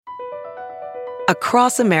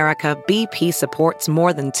Across America, BP supports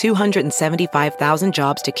more than 275,000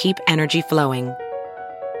 jobs to keep energy flowing.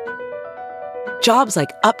 Jobs like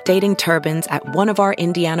updating turbines at one of our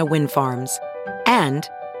Indiana wind farms and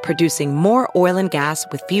producing more oil and gas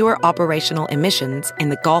with fewer operational emissions in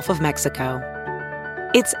the Gulf of Mexico.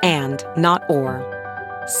 It's and, not or.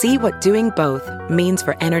 See what doing both means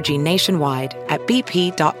for energy nationwide at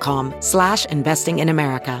bp.com/investing in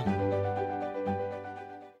America.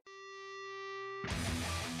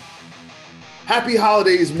 Happy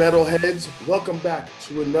holidays, metalheads. Welcome back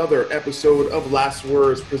to another episode of Last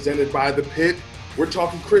Words presented by The Pit. We're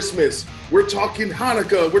talking Christmas, we're talking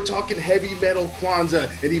Hanukkah, we're talking heavy metal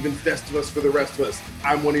Kwanzaa, and even Festivus for the rest of us.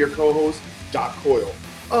 I'm one of your co-hosts, Doc Coyle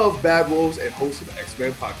of Bad Wolves and host of the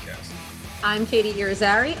X-Men podcast. I'm Katie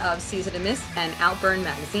Irizarry of Season to Miss and Outburn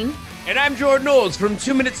Magazine. And I'm Jordan Knowles from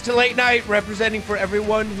 2 Minutes to Late Night, representing for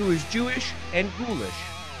everyone who is Jewish and ghoulish.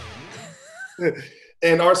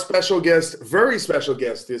 And our special guest, very special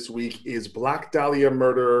guest this week is Black Dahlia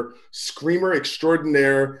murderer, screamer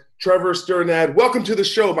extraordinaire, Trevor Strnad. Welcome to the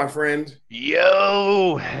show, my friend.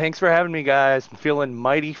 Yo, thanks for having me, guys. I'm feeling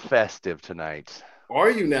mighty festive tonight. Are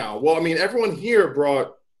you now? Well, I mean, everyone here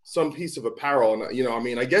brought some piece of apparel. And,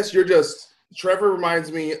 I guess you're just, Trevor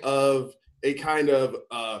reminds me of a kind of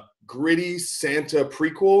gritty Santa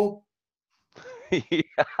prequel.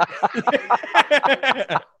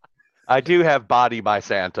 I do have body by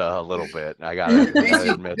Santa a little bit. I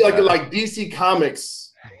gotta admit like DC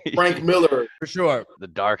Comics, Frank Miller. For sure. The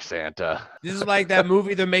Dark Santa. This is like that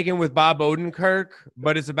movie they're making with Bob Odenkirk,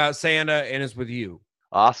 but it's about Santa and it's with you.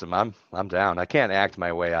 Awesome. I'm down. I can't act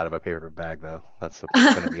my way out of a paper bag, though. That's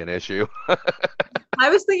going to be an issue. I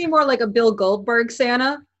was thinking more like a Bill Goldberg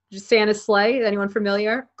Santa, just Santa's Sleigh. Anyone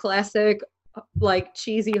familiar? Classic, like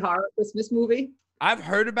cheesy horror Christmas movie. I've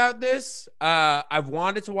heard about this. I've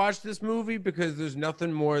wanted to watch this movie because there's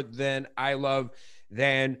nothing more than I love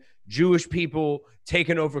than Jewish people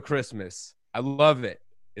taking over Christmas. I love it.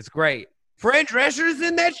 It's great. Fran Drescher's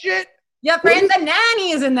in that shit? Yeah, Fran the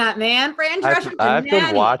Nanny is in that, man. Fran Drescher's I've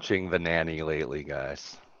been watching The Nanny lately,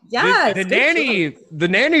 guys. Yeah, The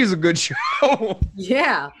Nanny's a good show.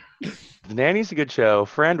 Yeah. The Nanny's a good show.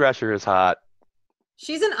 Fran Drescher is hot.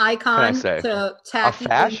 She's an icon to a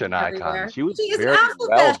fashion icon. She was very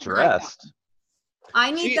well dressed. I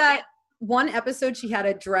need that one episode. She had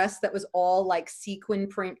a dress that was all like sequin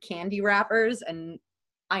print candy wrappers, and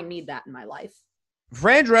I need that in my life.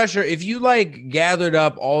 Fran Drescher, if you like gathered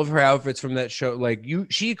up all of her outfits from that show,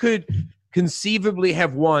 she could conceivably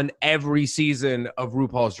have won every season of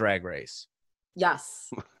RuPaul's Drag Race. Yes.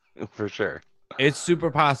 For sure. It's super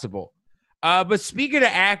possible. But speaking of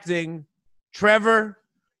acting, Trevor,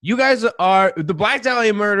 you guys are the Black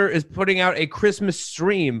Dahlia Murder is putting out a Christmas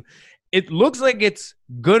stream. It looks like it's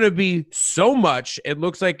gonna be so much. It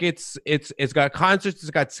looks like it's got concerts,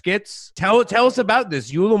 it's got skits. Tell us about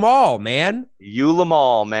this. Yule 'em all, man. Yule 'em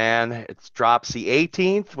all, man. It drops the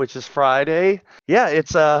 18th, which is Friday. Yeah,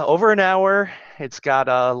 it's over an hour. It's got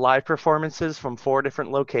live performances from 4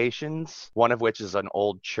 different locations, one of which is an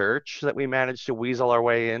old church that we managed to weasel our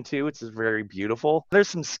way into. It's very beautiful. There's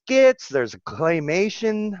some skits. There's a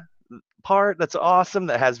claymation part that's awesome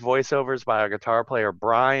that has voiceovers by our guitar player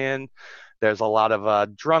Brian. There's a lot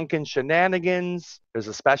of drunken shenanigans. There's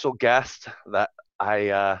a special guest that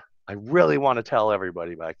I really want to tell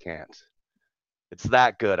everybody, but I can't. It's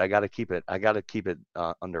that good. I gotta keep it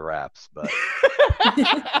under wraps, but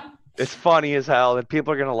it's funny as hell and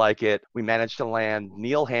people are gonna like it. We managed to land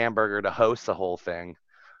Neil Hamburger to host the whole thing,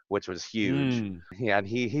 which was huge. Yeah, and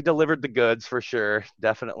he delivered the goods for sure.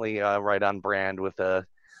 Definitely right on brand with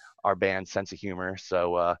our band's sense of humor.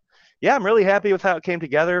 So yeah, I'm really happy with how it came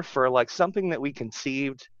together for like something that we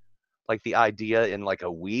conceived like the idea in like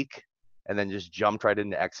a week and then just jumped right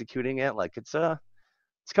into executing it. Like it's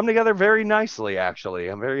come together very nicely, actually.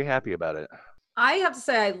 I'm very happy about it. I have to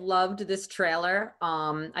say I loved this trailer.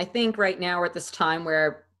 I think right now we're at this time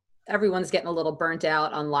where everyone's getting a little burnt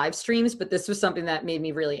out on live streams, but this was something that made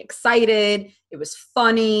me really excited. It was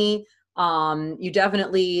funny. You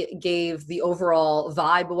definitely gave the overall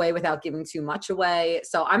vibe away without giving too much away.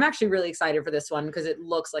 So I'm actually really excited for this one because it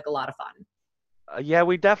looks like a lot of fun. Yeah,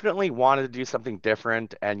 we definitely wanted to do something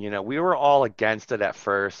different. And, we were all against it at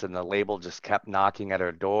first and the label just kept knocking at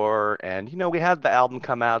our door. And, we had the album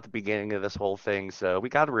come out at the beginning of this whole thing. So we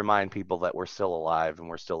got to remind people that we're still alive and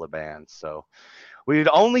we're still a band. So we'd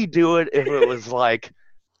only do it if it was like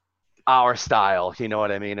our style, you know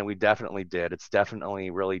what I mean? And we definitely did. It's definitely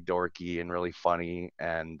really dorky and really funny.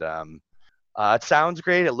 And it sounds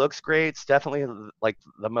great. It looks great. It's definitely like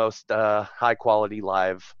the most high quality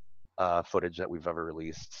live footage that we've ever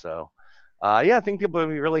released. So Yeah, I think people will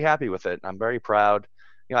be really happy with it. I'm very proud.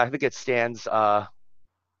 I think it stands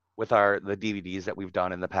with the DVDs that we've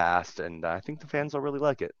done in the past, and I think the fans will really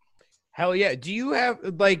like it. Hell yeah. Do you have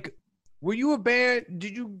were you a band?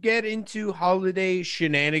 Did you get into holiday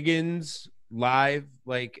shenanigans live?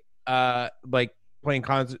 Like playing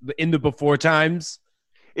concerts in the before times?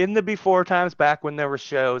 In the before times, back when there were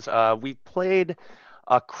shows, we played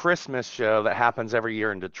a Christmas show that happens every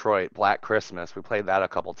year in Detroit, Black Christmas. We played that a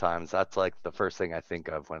couple times. That's like the first thing I think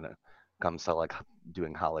of when it comes to like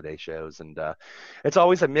doing holiday shows, and it's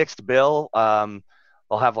always a mixed bill.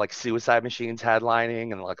 They'll have like Suicide Machines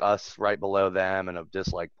headlining, and like us right below them, and of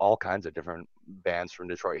just like all kinds of different bands from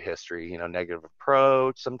Detroit history. Negative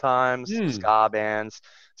Approach, sometimes ska bands.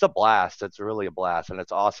 It's a blast. It's really a blast, and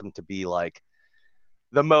it's awesome to be like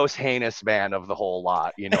the most heinous band of the whole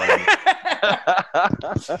lot. You know what I mean?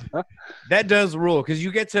 That does rule, because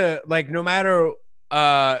you get to like, no matter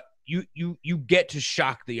you get to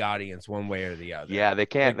shock the audience one way or the other. Yeah, they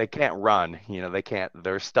can't run.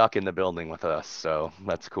 They're stuck in the building with us, so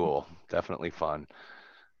that's cool. Definitely fun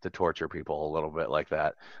to torture people a little bit like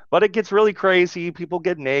that. But it gets really crazy. People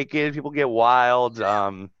get naked, people get wild.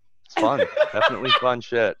 It's fun. Definitely fun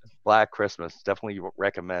shit. Black Christmas. Definitely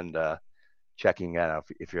recommend checking it out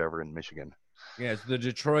if you're ever in Michigan. Yeah, it's the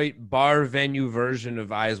Detroit bar venue version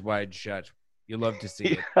of Eyes Wide Shut. You love to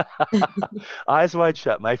see it. Eyes Wide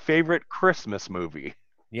Shut, my favorite Christmas movie.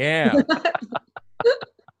 Yeah.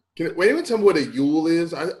 Can anyone tell me what a Yule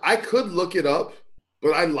is? I could look it up,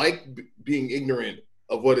 but I like being ignorant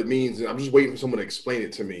of what it means, and I'm just waiting for someone to explain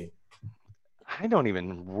it to me. I don't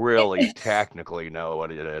even really technically know what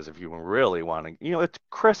it is. If you really want to, it's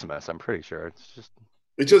Christmas. I'm pretty sure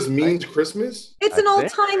it just means Christmas. It's an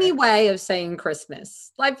old-timey way of saying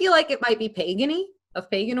Christmas. I feel like it might be of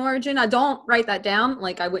pagan origin. I don't write that down.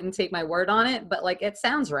 Like, I wouldn't take my word on it, but like, it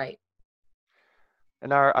sounds right.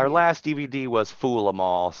 And our last DVD was Fool 'Em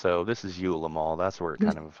All, so this is Yule 'Em All. That's where it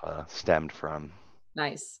kind of stemmed from.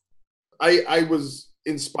 Nice. I was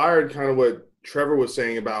inspired kind of what Trevor was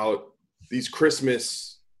saying about these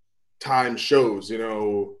Christmas time shows.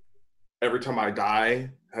 Every Time I Die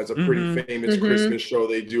has a pretty famous Christmas show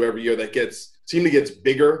they do every year that gets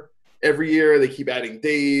bigger every year. They keep adding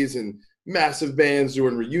days and massive bands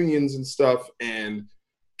doing reunions and stuff. And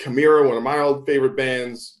Chimera, one of my old favorite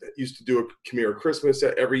bands, used to do a Chimera Christmas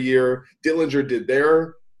every year. Dillinger did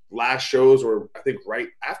their last shows, or I think right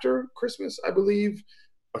after Christmas, I believe,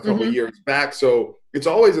 a couple of years back. So it's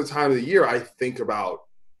always a time of the year I think about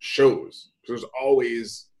shows. There's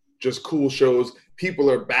always just cool shows. People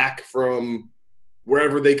are back from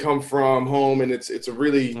wherever they come from, home, and it's a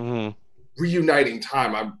really reuniting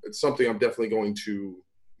time. It's something I'm definitely going to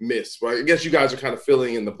miss. But I guess you guys are kind of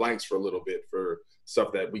filling in the blanks for a little bit for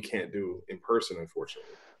stuff that we can't do in person,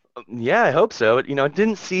 unfortunately. Yeah, I hope so. It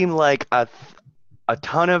didn't seem like a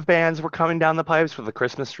ton of bands were coming down the pipes for the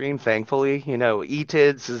Christmas stream, thankfully.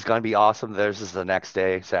 E-Tids is going to be awesome. Theirs is the next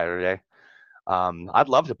day, Saturday. I'd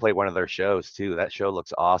love to play one of their shows too. That show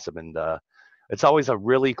looks awesome, and it's always a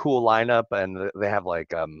really cool lineup, and they have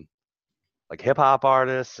like hip hop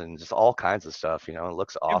artists and just all kinds of stuff. It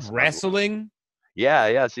looks awesome. Wrestling.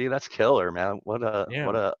 Yeah. See, that's killer, man. What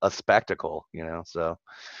a spectacle. So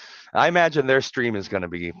I imagine their stream is going to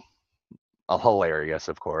be hilarious.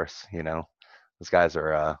 Of course, those guys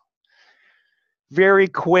are very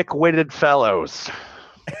quick-witted fellows.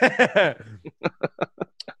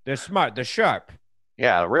 They're smart. They're sharp.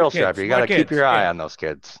 Yeah, real sharp. You got to keep your eye on those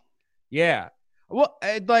kids. Yeah. Well,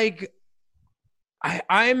 I'm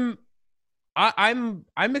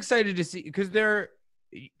excited to see, because there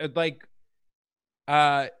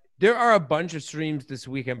are a bunch of streams this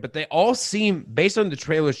weekend, but they all seem, based on the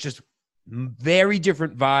trailers, just very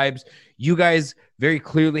different vibes. You guys very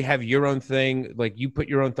clearly have your own thing. Like, you put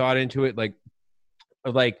your own thought into it. Like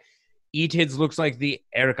E-Tids looks like the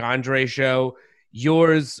Eric Andre show.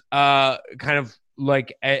 Yours kind of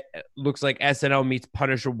like looks like SNL meets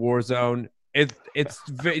Punisher Warzone.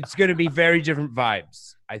 It's going to be very different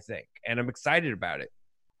vibes, I think, and I'm excited about it.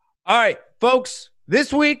 All right, folks,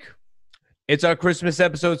 this week it's our Christmas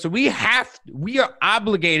episode, so we are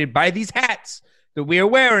obligated by these hats that we are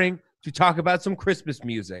wearing to talk about some Christmas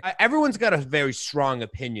music. Everyone's got a very strong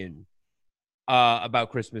opinion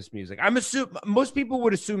about Christmas music. Most people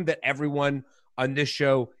would assume that everyone on this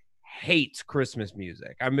show hates Christmas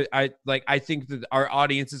music. I think that our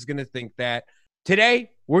audience is going to think that. Today,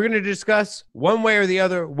 we're going to discuss one way or the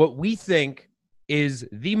other what we think is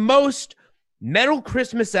the most metal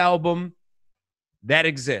Christmas album that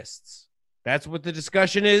exists. That's what the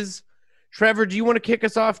discussion is. Trevor, do you want to kick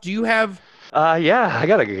us off? Do you have Yeah, I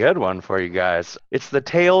got a good one for you guys. It's the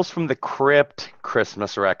Tales from the Crypt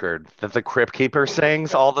Christmas record that the Crypt Keeper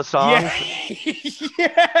sings all the Yeah. songs.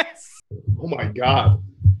 Yes. Oh my God.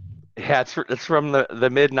 Yeah, it's from the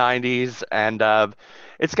mid '90s, and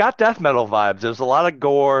it's got death metal vibes. There's a lot of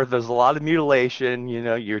gore. There's a lot of mutilation. You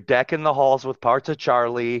know, you're decking the halls with parts of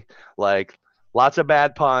Charlie, like lots of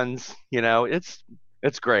bad puns. You know, it's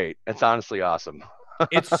great. It's honestly awesome.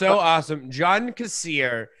 It's so awesome. John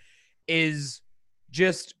Cassier is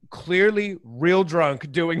just clearly real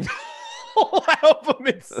drunk doing the whole album.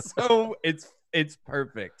 It's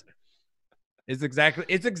perfect. It's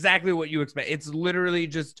exactly what you expect. It's literally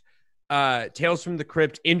just Tales from the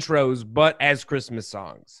Crypt intros, but as Christmas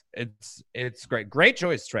songs. It's great. Great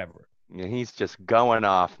choice, Trevor. Yeah, he's just going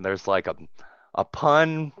off. There's like a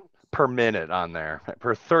pun per minute on there,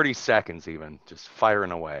 per 30 seconds even, just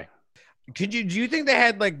firing away. Do you think they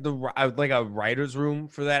had like like a writer's room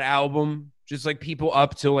for that album? Just like people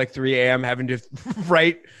up till like 3 a.m. having to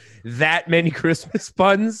write that many Christmas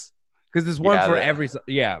puns? Because there's one for every.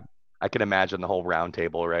 Yeah. I can imagine the whole round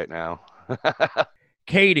table right now.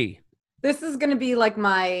 Katie. This is going to be like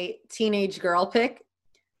my teenage girl pick.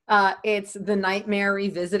 It's The Nightmare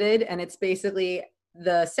Revisited, and it's basically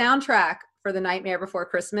the soundtrack for The Nightmare Before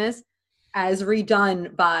Christmas as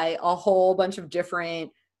redone by a whole bunch of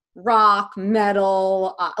different rock,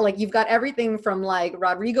 metal, like you've got everything from like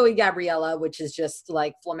Rodrigo y Gabriela, which is just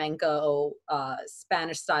like flamenco,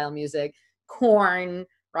 Spanish style music, Korn,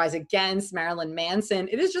 Rise Against, Marilyn Manson.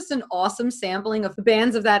 It is just an awesome sampling of the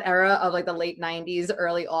bands of that era of like the late 90s,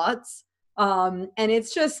 early aughts. And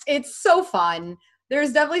it's so fun.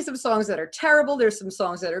 There's definitely some songs that are terrible. There's some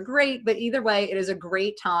songs that are great, but either way, it is a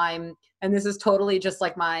great time. And this is totally just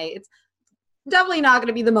like it's definitely not going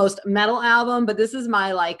to be the most metal album, but this is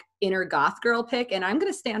my like inner goth girl pick, and I'm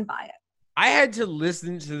going to stand by it. I had to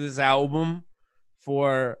listen to this album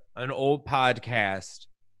for an old podcast,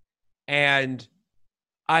 and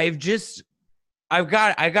I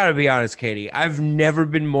got to be honest, Katie, I've never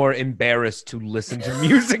been more embarrassed to listen to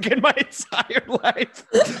music in my entire life.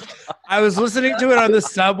 I was listening to it on the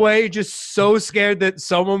subway, just so scared that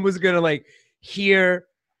someone was going to like hear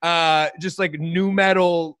just like new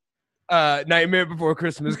metal Nightmare Before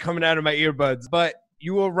Christmas coming out of my earbuds. But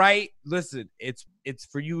you were right. Listen, it's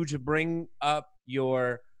for you to bring up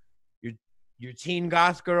your teen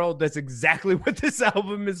goth girl. That's exactly what this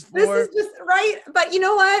album is for. This is just right. But you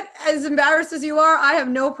know what? As embarrassed as you are, I have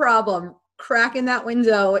no problem cracking that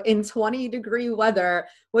window in 20-degree weather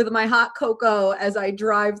with my hot cocoa as I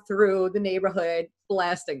drive through the neighborhood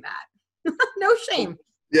blasting that. No shame.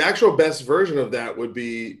 The actual best version of that would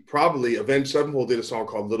be probably Avenged Sevenfold did a song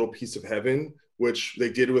called Little Piece of Heaven, which they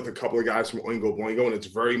did with a couple of guys from Oingo Boingo, and it's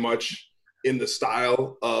very much in the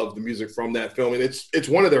style of the music from that film. And it's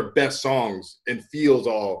one of their best songs and feels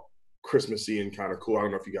all Christmassy and kind of cool. I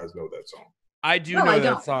don't know if you guys know that song. I do know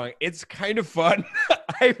that song. It's kind of fun.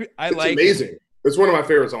 It's like amazing. It's one of my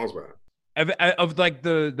favorite songs by them. Of like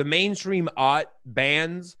the mainstream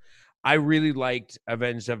bands, I really liked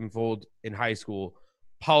Avenged Sevenfold in high school.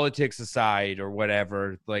 Politics aside or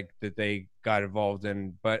whatever, like that they got involved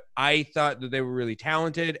in, but I thought that they were really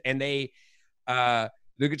talented, and they the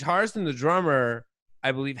guitarist and the drummer,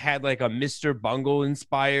 I believe, had like a Mr. Bungle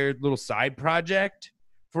inspired little side project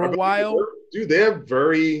for a while. Dude, they have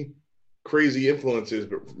very crazy influences,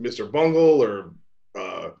 but Mr. Bungle or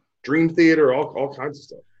Dream Theater, all kinds of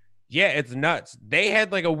stuff. Yeah, it's nuts. They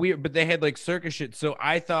had like but they had like circus shit. So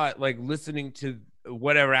I thought, like, listening to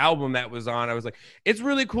whatever album that was on, I was like, it's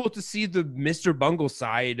really cool to see the Mr. Bungle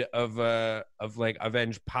side of like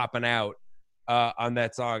Avenged popping out on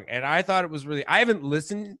that song. And I thought it was really, I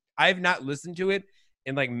have not listened to it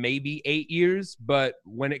in like maybe 8 years, but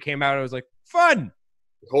when it came out, I was like, fun.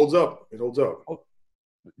 It holds up.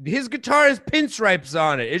 His guitar has pinstripes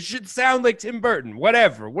on it. It should sound like Tim Burton.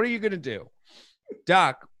 Whatever. What are you gonna do?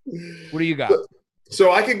 Doc, what do you got?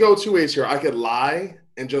 So I could go two ways here. I could lie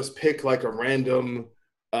and just pick like a random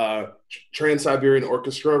Trans-Siberian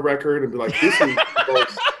Orchestra record and be like,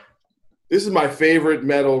 this is my favorite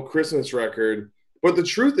metal Christmas record. But the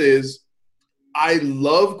truth is, I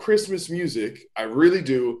love Christmas music. I really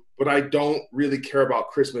do, but I don't really care about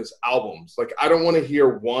Christmas albums. Like, I don't want to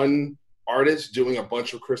hear one artist doing a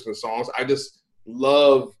bunch of Christmas songs. I just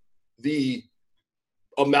love the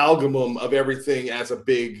amalgamum of everything as a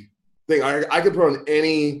big thing. I could put on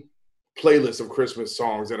any playlist of Christmas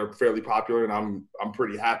songs that are fairly popular, and I'm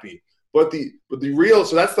pretty happy. But the real,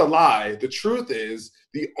 so that's the lie. The truth is,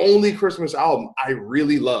 the only Christmas album I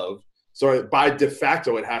really love, so by de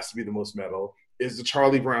facto it has to be the most metal, is the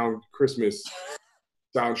Charlie Brown Christmas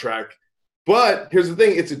soundtrack. But here's the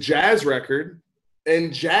thing, it's a jazz record,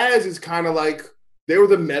 and jazz is kind of like, they were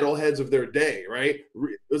the metalheads of their day, right?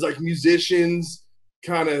 It was like musicians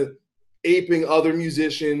kind of aping other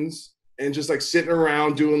musicians and just like sitting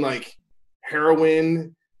around doing like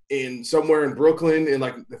heroin in somewhere in Brooklyn in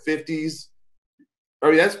like the 50s. I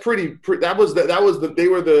mean, that's pretty they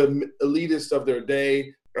were the elitist of their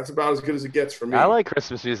day. That's about as good as it gets for me. I like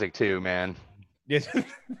Christmas music too, man. Yes.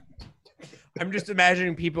 I'm just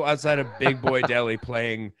imagining people outside of Big Boy Deli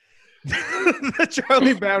playing the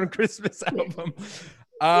Charlie Brown Christmas album.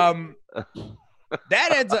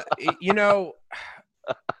 That ends up, you know,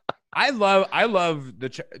 I love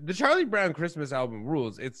the Charlie Brown Christmas album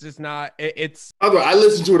rules. It's just not, it's. I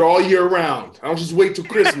listen to it all year round. I don't just wait till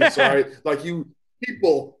Christmas, all right? Like you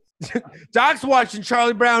people. Doc's watching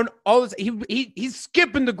Charlie Brown all this. He's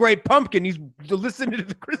skipping the Great Pumpkin. He's listening to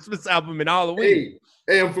the Christmas album in Halloween.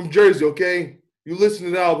 Hey, I'm from Jersey, okay? You listen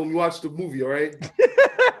to the album, you watch the movie, all right?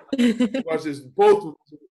 Watch this, both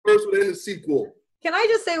the first one and the sequel. Can I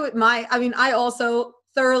just say I also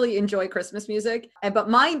thoroughly enjoy Christmas music, but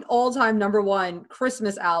my all-time number one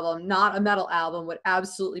Christmas album, not a metal album, would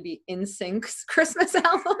absolutely be NSYNC's Christmas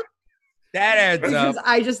album. That adds up.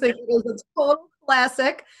 I just think it is a total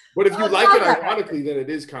classic. But if you like it ironically, then it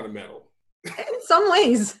is kind of metal. In some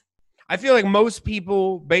ways. I feel like most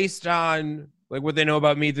people, based on like what they know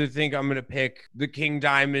about me, they think I'm gonna pick the King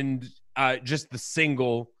Diamond, just the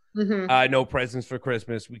single, No Presents for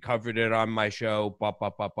Christmas. We covered it on my show.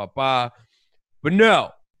 But no,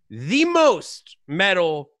 the most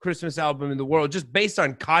metal Christmas album in the world, just based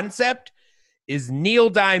on concept, is Neil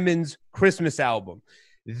Diamond's Christmas album.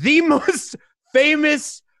 The most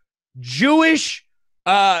famous Jewish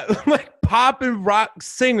like pop and rock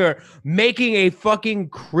singer making a fucking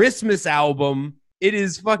Christmas album. It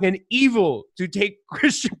is fucking evil to take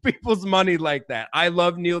Christian people's money like that. I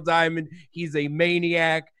love Neil Diamond. He's a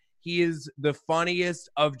maniac. He is the funniest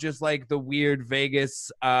of just like the weird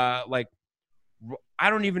Vegas, like,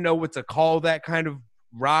 I don't even know what to call that kind of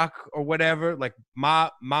rock or whatever. Like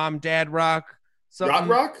mom, dad rock. Something. Yacht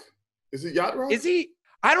rock? Is it yacht rock? Is he?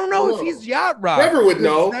 I don't know if he's yacht rock. Trevor would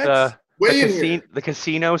know. The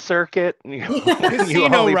casino circuit. You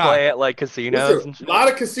Casino only rock. play at like casinos. Listen, And shit. a lot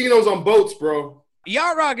of casinos on boats, bro.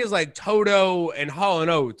 Yacht rock is like Toto and Hall &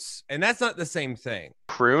 Oates, and that's not the same thing.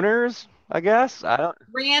 Crooners, I guess. I don't.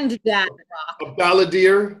 Granddad rock. A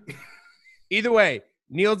balladeer. Either way,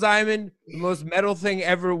 Neil Diamond, the most metal thing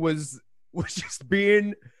ever was just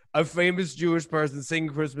being a famous Jewish person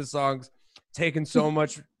singing Christmas songs, taking so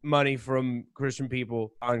much money from Christian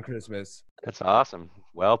people on Christmas. That's awesome.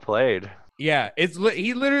 Well played. Yeah, it's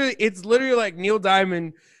literally like Neil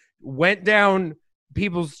Diamond went down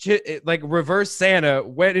people's like reverse Santa,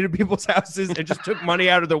 went into people's houses and just took money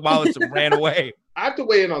out of their wallets and ran away. I have to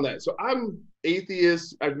weigh in on that. So I'm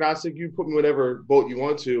atheist, agnostic. You put me whatever boat you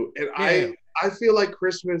want to, and Yeah. I feel like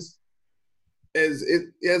Christmas has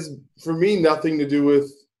for me nothing to do with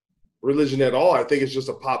religion at all. I think it's just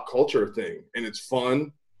a pop culture thing, and it's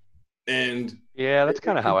fun. And Yeah, that's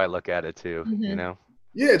kind of how I look at it too. Mhm. You know.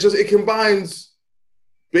 yeah, it combines.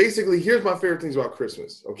 Basically, here's my favorite things about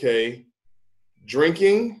Christmas. Okay,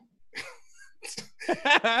 drinking,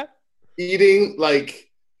 eating like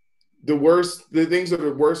the things that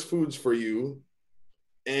are worst foods for you,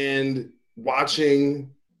 and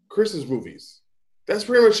watching Christmas movies. That's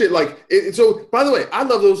pretty much it. Like, so by the way, I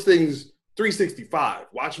love those things 365,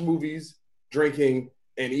 watching movies, drinking,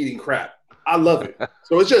 and eating crap. I love it.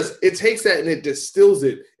 So it takes that and it distills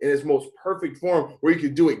it in its most perfect form where you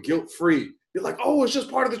can do it guilt-free. You're like, oh, it's just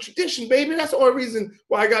part of the tradition, baby. That's the only reason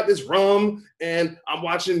why I got this rum and I'm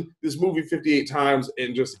watching this movie 58 times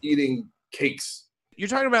and just eating cakes. You're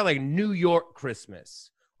talking about like New York Christmas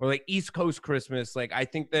or like East Coast Christmas. Like, I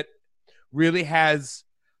think that really has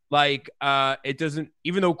like, it doesn't,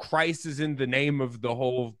 even though Christ is in the name of the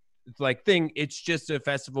whole like thing, it's just a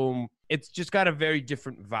festival. It's just got a very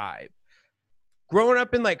different vibe. Growing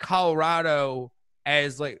up in like Colorado,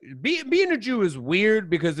 as like being a Jew is weird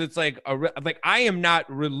because it's like like I am not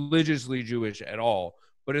religiously Jewish at all,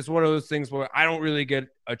 but it's one of those things where I don't really get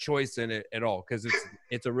a choice in it at all because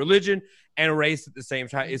it's a religion and a race at the same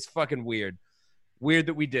time. It's fucking weird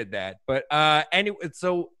that we did that. But anyway,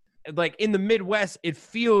 so like in the Midwest, it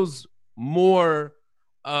feels more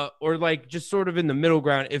or like just sort of in the middle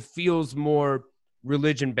ground. It feels more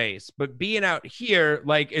religion based, but being out here,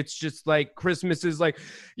 like it's just like Christmas is like,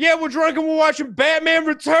 yeah, we're drunk and we're watching Batman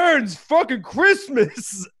Returns. Fucking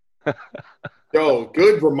Christmas. Yo,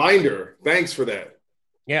 good reminder. Thanks for that.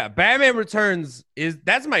 Yeah, Batman Returns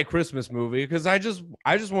that's my Christmas movie because I just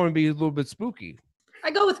want to be a little bit spooky.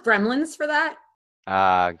 I go with Gremlins for that.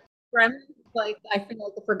 Gremlins. Like, I feel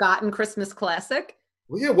like a forgotten Christmas classic.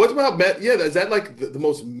 Well, yeah, what about yeah, is that like the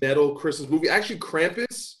most metal Christmas movie? Actually,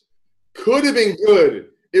 Krampus could have been good.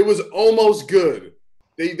 It was almost good.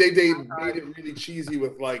 They made it really cheesy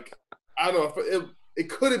with like, I don't know, it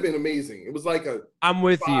could have been amazing. It was like a I'm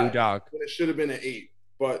with you, 5 Doc. when it should have been an 8.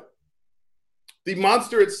 But the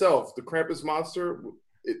monster itself, the Krampus monster,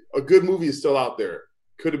 a good movie is still out there.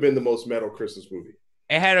 Could have been the most metal Christmas movie.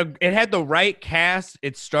 It had the right cast.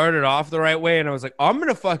 It started off the right way, and I was like, oh, I'm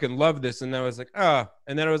gonna fucking love this. And then I was like, and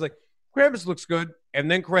then I was like, Krampus looks good.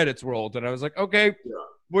 And then credits rolled, and I was like, okay,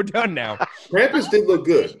 we're done now. Krampus did look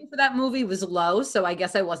good. For that movie was low, so I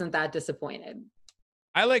guess I wasn't that disappointed.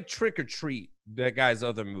 I like Trick or Treat, that guy's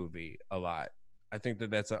other movie, a lot. I think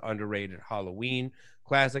that's an underrated Halloween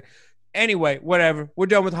classic. Anyway, whatever. We're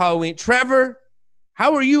done with Halloween. Trevor,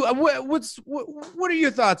 how are you? What are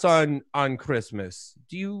your thoughts on Christmas?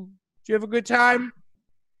 Do you have a good time?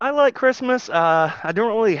 I like Christmas. I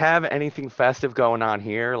don't really have anything festive going on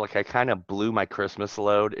here. Like, I kind of blew my Christmas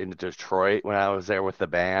load in Detroit when I was there with the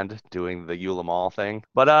band doing the Eula Mall thing.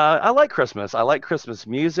 But I like Christmas. I like Christmas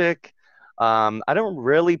music. I don't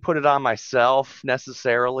really put it on myself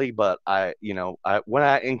necessarily, but when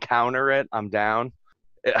I encounter it, I'm down.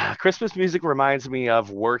 Christmas music reminds me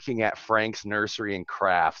of working at Frank's Nursery and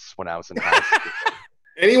Crafts when I was in high school.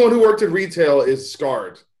 Anyone who worked in retail is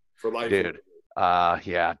scarred for life. Dude.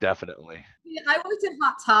 Yeah, definitely. I worked at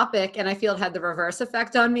Hot Topic, and I feel it had the reverse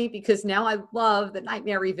effect on me because now I love the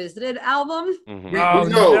Nightmare Revisited album.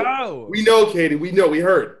 Mm-hmm. We know, Katie. We know. We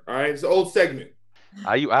heard. All right, it's an old segment.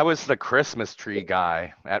 I was the Christmas tree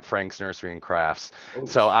guy at Frank's Nursery and Crafts.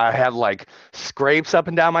 So I had like scrapes up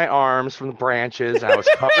and down my arms from the branches. And I was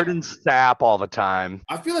covered in sap all the time.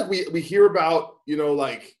 I feel like we hear about,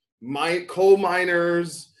 like coal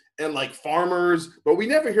miners and like farmers, but we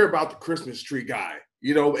never hear about the Christmas tree guy,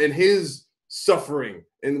 and his suffering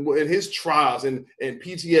and his trials and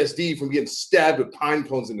PTSD from getting stabbed with pine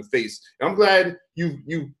cones in the face. And I'm glad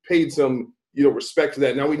you paid some, respect to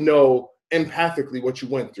that. Now we know empathically what you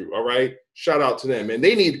went through. All right. Shout out to them. And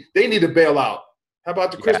they need to bail out. How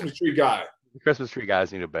about the Christmas tree guy? The Christmas tree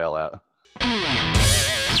guys need to bail out.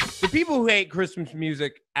 The people who hate Christmas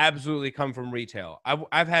music absolutely come from retail.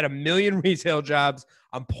 I've had a million retail jobs.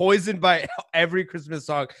 I'm poisoned by every Christmas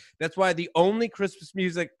song. That's why the only Christmas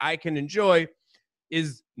music I can enjoy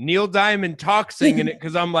is Neil Diamond singing it,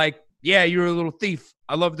 because I'm like, yeah, you're a little thief.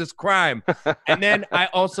 I love this crime. And then I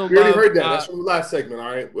also you already heard that. That's from the last segment, all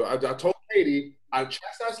right? Well, I told Katie, I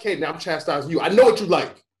chastised Katie, now I'm chastising you. I know what you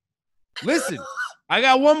like. Listen, I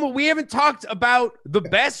got one more. We haven't talked about the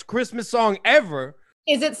best Christmas song ever.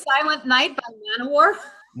 Is it Silent Night by Manowar?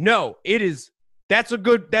 No, it is. That's a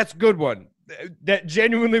good one. That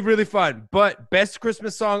genuinely really fun. But best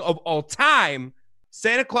Christmas song of all time,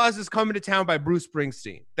 Santa Claus is Coming to Town by Bruce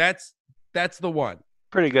Springsteen. That's the one.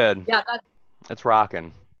 Pretty good. Yeah, that's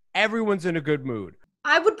rocking. Everyone's in a good mood.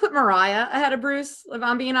 I would put Mariah ahead of Bruce, if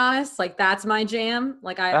I'm being honest. Like, that's my jam.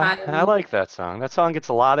 Like, I like that song. That song gets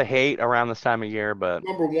a lot of hate around this time of year, but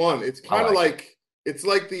number one, it's kind of it's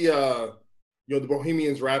like the the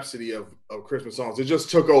Bohemian's Rhapsody of Christmas songs. It just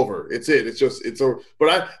took over. It's over.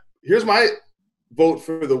 But here's my vote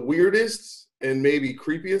for the weirdest and maybe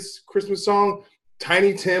creepiest Christmas song.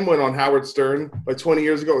 Tiny Tim went on Howard Stern like 20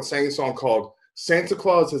 years ago and sang a song called Santa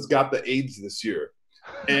Claus Has Got the AIDS This Year.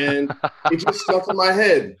 And it just stuck in my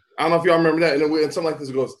head. I don't know if y'all remember that. And something like this,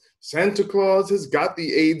 it goes, Santa Claus has got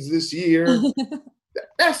the AIDS this year.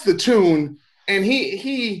 That's the tune. And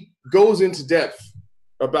he goes into depth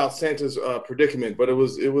about Santa's predicament, but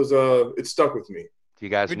it stuck with me. Do you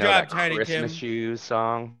guys Good know job, that Tiny Christmas Tim. Shoes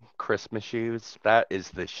song? Christmas Shoes? That is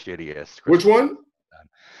the shittiest. Which one?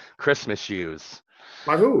 Christmas Shoes.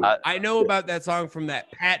 By who? I know about that song from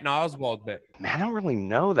that Patton Oswalt bit. Man, I don't really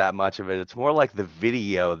know that much of it. It's more like the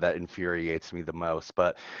video that infuriates me the most.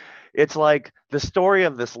 But it's like the story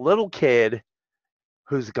of this little kid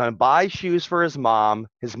who's going to buy shoes for his mom.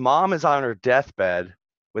 His mom is on her deathbed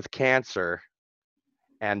with cancer.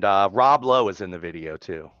 And Rob Lowe is in the video,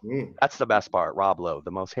 too. Mm. That's the best part. Rob Lowe,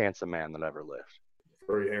 the most handsome man that ever lived.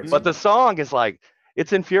 Very handsome. But the song is like,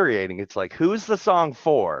 it's infuriating. It's like, who's the song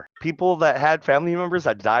for? People that had family members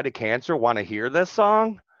that died of cancer want to hear this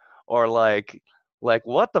song? Or like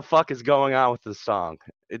what the fuck is going on with this song?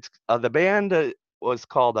 It's the band was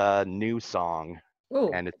called New Song.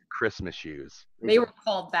 Ooh. And it's Christmas Shoes. They were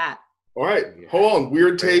called that. All right, hold on.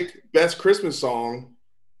 Weird take. Best Christmas song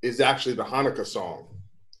is actually the Hanukkah song.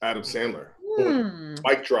 Adam Sandler.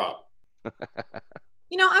 Mic drop. I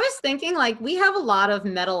was thinking, like, we have a lot of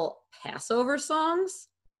metal Passover songs,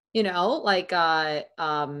 like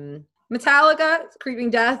Metallica, Creeping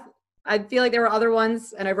Death, I feel like there were other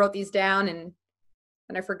ones, and I wrote these down and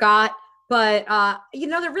I forgot. But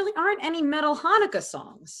there really aren't any metal Hanukkah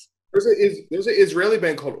songs. There's an Israeli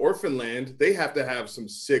band called Orphanland. They have to have some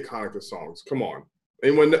sick Hanukkah songs. Come on,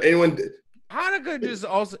 anyone? Hanukkah just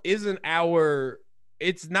also isn't our.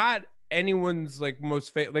 It's not anyone's like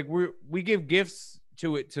most like we give gifts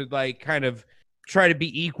to it to like kind of try to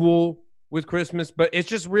be equal with Christmas, but it's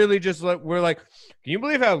just really just like we're like, can you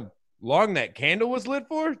believe how long that candle was lit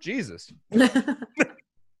for? Jesus.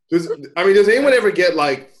 Does anyone ever get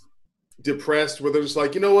like depressed where they're just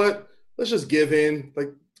like, you know what? Let's just give in. Like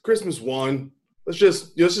Christmas won. Let's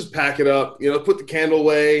just pack it up. Put the candle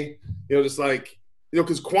away. Just like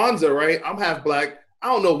because Kwanzaa, right? I'm half black. I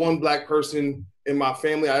don't know one black person in my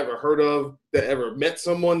family I ever heard of that ever met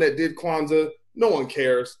someone that did Kwanzaa. No one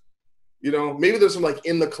cares. Maybe there's some like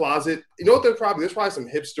in the closet. There's probably some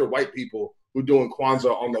hipster white people who doing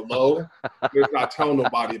Kwanzaa on the low. They're not telling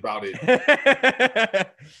nobody about it.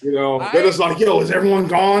 They're just like, yo, is everyone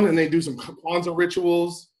gone? And they do some Kwanzaa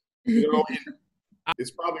rituals.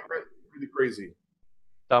 It's probably really crazy.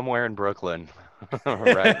 Somewhere in Brooklyn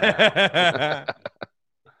right now.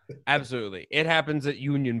 Absolutely. It happens at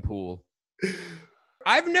Union Pool.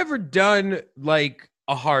 I've never done like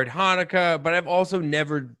a hard Hanukkah, but I've also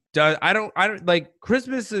never done, I don't like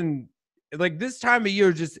Christmas, and like this time of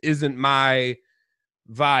year just isn't my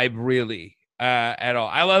vibe really at all.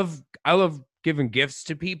 I love giving gifts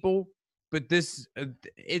to people, but this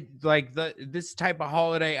this type of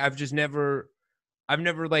holiday I've never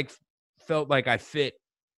like felt like I fit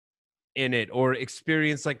in it or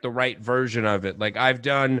experienced like the right version of it. Like I've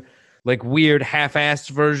done like weird half-assed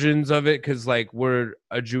versions of it because like we're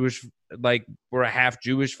a half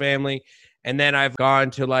Jewish family. And then I've gone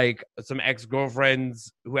to like some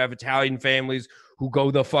ex-girlfriends who have Italian families who go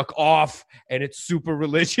the fuck off and it's super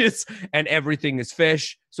religious and everything is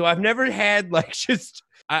fish. So I've never had like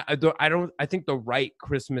I think the right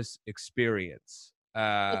Christmas experience.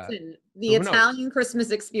 Listen, the Italian Christmas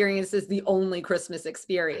experience is the only Christmas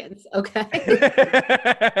experience, okay?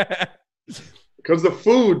 Because the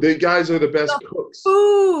food, the guys are the best cooks.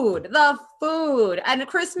 The food. And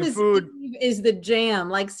Christmas Eve is the jam.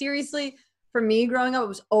 Like, seriously, for me growing up, it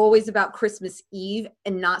was always about Christmas Eve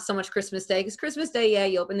and not so much Christmas Day. Because Christmas Day, yeah,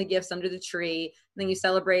 you open the gifts under the tree, and then you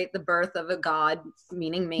celebrate the birth of a god,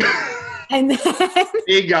 meaning me. And then...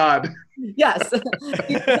 A god. Yes.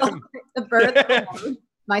 You celebrate the birth of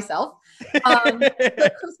myself. But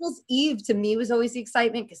Christmas Eve, to me, was always the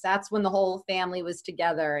excitement because that's when the whole family was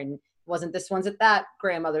together, and wasn't this one's at that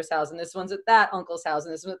grandmother's house and this one's at that uncle's house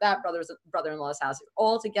and this one's at that brother-in-law's house,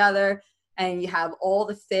 all together, and you have all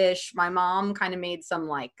the fish. My mom kind of made some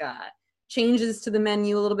like changes to the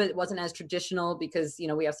menu a little bit. It wasn't as traditional because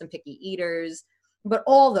we have some picky eaters, but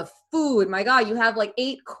all the food, my God, you have like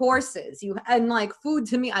 8 courses. And like food,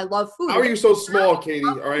 to me, I love food. How are you so small, Katie?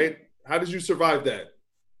 All right, how did you survive that?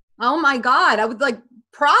 Oh my God, I would like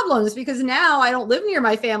problems because now I don't live near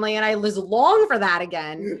my family and I just long for that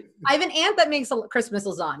again. I have an aunt that makes a Christmas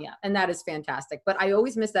lasagna and that is fantastic, but I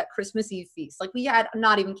always miss that Christmas Eve feast. Like we had, I'm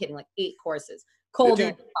not even kidding, like 8 courses, cold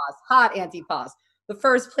antipasto, hot antipasto, the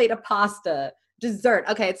first plate of pasta, dessert.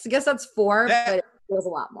 Okay, I guess that's 4, but it was a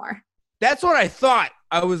lot more. That's what I thought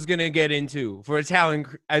I was going to get into for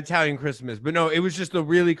Italian Christmas, but no, it was just the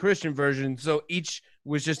really Christian version. So each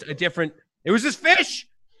was just a different, it was just fish.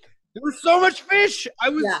 There was so much fish. I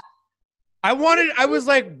was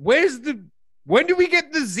like, when do we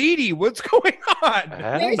get the ziti? What's going on?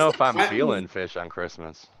 I don't know if I'm feeling fish on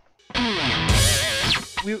Christmas.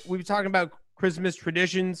 We were talking about Christmas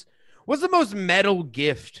traditions. What's the most metal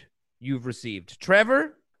gift you've received?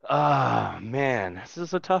 Trevor? Oh, man, this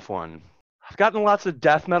is a tough one. I've gotten lots of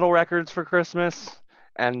death metal records for Christmas.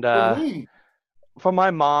 And from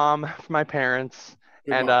my mom, from my parents.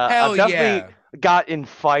 And I've definitely got in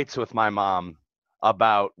fights with my mom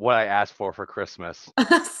about what I asked for Christmas.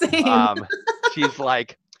 Same. She's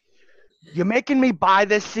like, "You're making me buy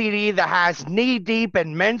this CD that has Knee Deep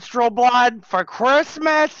and Menstrual Blood for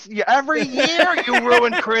Christmas? Every year you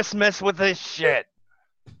ruin Christmas with this shit."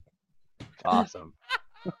 Awesome.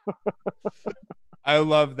 I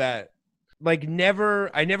love that. Like I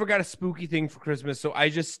never got a spooky thing for Christmas, so I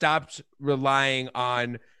just stopped relying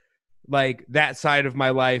on like that side of my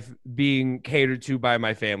life being catered to by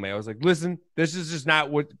my family. I was like, listen, this is just not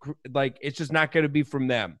what, like, it's just not going to be from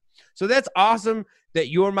them. So that's awesome that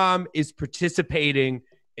your mom is participating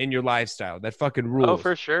in your lifestyle. That fucking rules. Oh,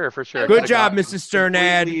 for sure. Good job, Mrs.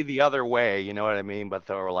 Strnad. The other way, you know what I mean? But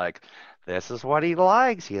they were like, this is what he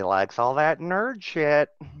likes. He likes all that nerd shit.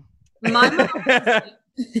 My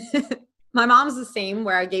mom's the same,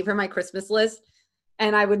 where I gave her my Christmas list.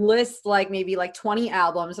 And I would list like maybe like 20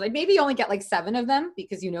 albums, and I'd maybe only get like 7 of them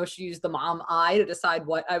because, she used the mom eye to decide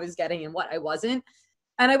what I was getting and what I wasn't.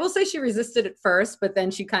 And I will say she resisted at first, but then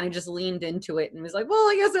she kind of just leaned into it and was like, well,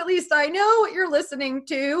 I guess at least I know what you're listening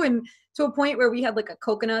to. And to a point where we had like a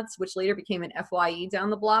Coconuts, which later became an FYE down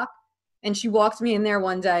the block. And she walked me in there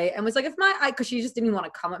one day and was like, because she just didn't want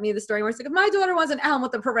to come at me with the story. Where it's like, if my daughter wants an album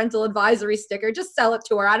with a parental advisory sticker, just sell it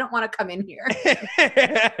to her. I don't want to come in here.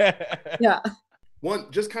 Yeah.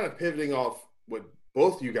 One, just kind of pivoting off what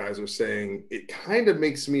both you guys are saying, it kind of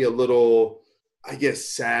makes me a little, I guess,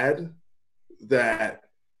 sad that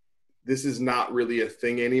this is not really a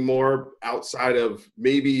thing anymore, outside of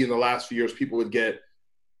maybe in the last few years, people would get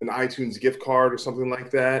an iTunes gift card or something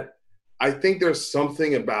like that. I think there's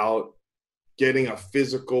something about getting a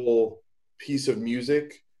physical piece of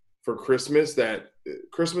music for Christmas that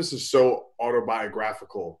Christmas is so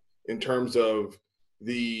autobiographical in terms of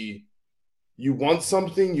you want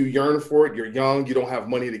something, you yearn for it, you're young, you don't have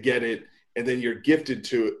money to get it, and then you're gifted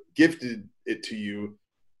it to you,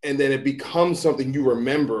 and then it becomes something you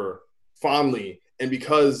remember fondly. And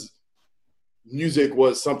because music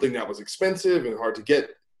was something that was expensive and hard to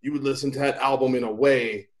get, you would listen to that album in a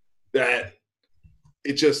way that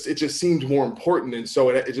it just seemed more important, and so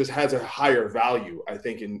it just has a higher value, I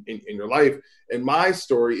think, in your life. And my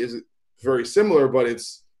story is very similar, but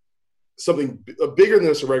it's something bigger than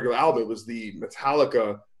just a regular album. It was the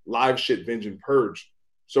Metallica Live Shit Binge and Purge.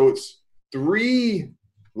 So it's 3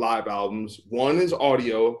 live albums. One is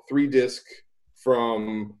audio, 3-disc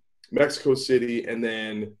from Mexico City, and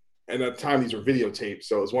then, and at the time these were videotapes.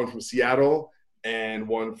 So it was one from Seattle and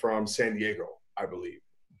one from San Diego, I believe.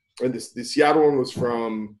 And the Seattle one was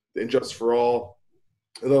from the Injustice for All,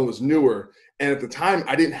 and then it was newer. And at the time,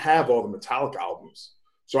 I didn't have all the Metallica albums.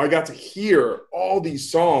 So I got to hear all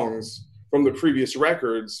these songs from the previous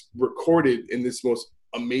records recorded in this most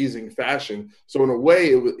amazing fashion. So in a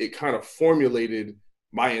way, it kind of formulated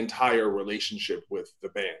my entire relationship with the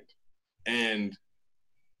band. And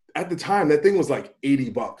at the time, that thing was like $80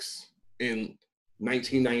 in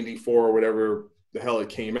 1994 or whatever the hell it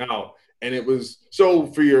came out. And it was, so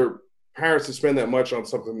for your parents to spend that much on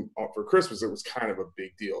something for Christmas, it was kind of a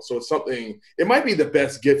big deal. So it's something, it might be the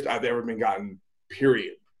best gift I've ever been gotten,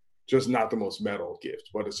 period. Just not the most metal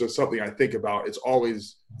gift, but it's just something I think about. It's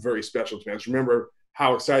always very special to me. I just remember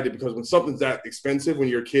how excited, because when something's that expensive when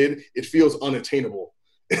you're a kid, it feels unattainable.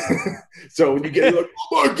 So when you get it, like,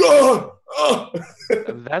 oh my God! Oh.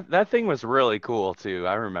 That thing was really cool too.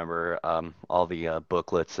 I remember all the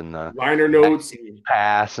booklets and the liner notes,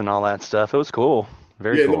 pass and all that stuff. It was cool.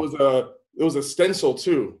 Very cool. It was a stencil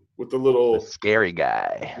too with the little scary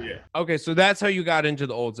guy. Yeah. Okay, so that's how you got into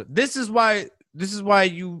the old stuff. This is why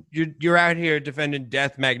you're out here defending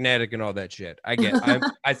Death Magnetic and all that shit.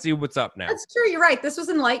 I see what's up now. That's true. You're right. This was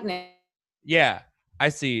enlightening. Yeah, I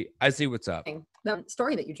see what's up. The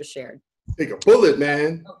story that you just shared. Take a bullet,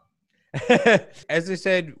 man. As I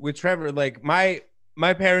said with Trevor, like my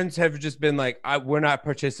parents have just been like, we're not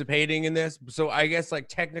participating in this. So I guess like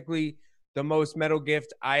technically the most metal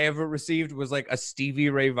gift I ever received was like a Stevie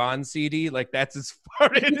Ray Vaughan CD. Like that's as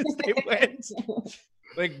far in as they went.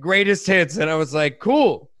 Like greatest hits. And I was like,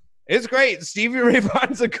 cool. It's great. Stevie Ray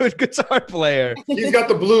Vaughan's a good guitar player. He's got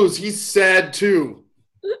the blues. He's sad too.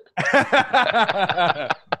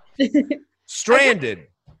 Stranded.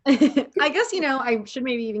 I guess, I should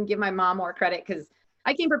maybe even give my mom more credit, because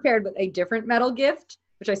I came prepared with a different metal gift,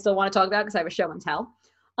 which I still want to talk about because I have a show and tell.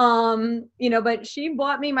 But she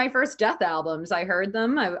bought me my first Death albums. I heard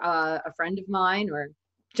them. A friend of mine, or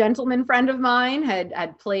gentleman friend of mine,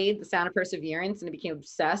 had played The Sound of Perseverance, and I became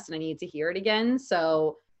obsessed, and I needed to hear it again.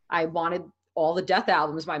 So I wanted all the Death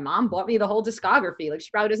albums. My mom bought me the whole discography. Like, she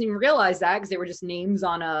probably doesn't even realize that, because they were just names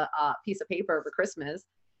on a piece of paper for Christmas.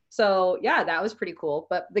 So yeah, that was pretty cool.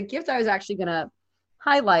 But the gift I was actually going to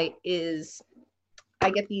highlight is I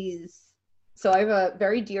get these. So I have a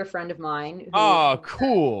very dear friend of mine.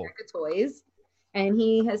 Cool. Toys. And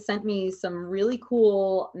he has sent me some really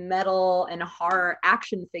cool metal and horror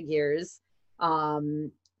action figures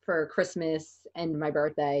for Christmas and my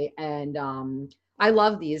birthday. And I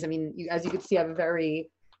love these. I mean, as you can see, I have a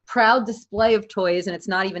very proud display of toys, and it's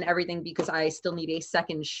not even everything, because I still need a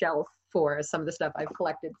second shelf for some of the stuff I've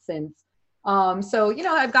collected since. So,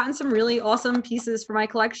 I've gotten some really awesome pieces for my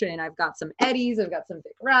collection. I've got some Eddies, I've got some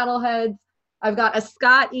big Rattleheads. I've got a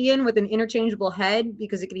Scott Ian with an interchangeable head,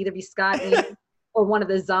 because it could either be Scott Ian or one of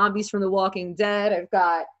the zombies from The Walking Dead. I've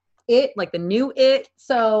got It, like the new It.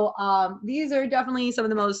 So these are definitely some of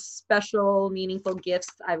the most special, meaningful gifts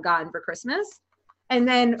I've gotten for Christmas. And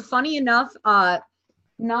then funny enough,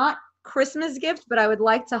 not Christmas gift, but I would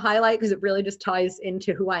like to highlight because it really just ties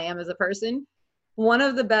into who I am as a person. One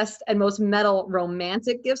of the best and most metal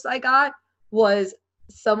romantic gifts I got was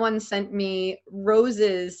someone sent me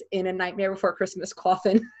roses in a Nightmare Before Christmas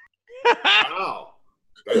coffin. Wow.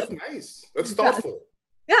 That's nice. That's thoughtful.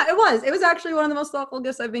 Yeah, it was. It was actually one of the most thoughtful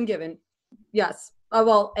gifts I've been given. Yes.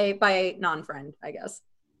 Well, by a non-friend, I guess.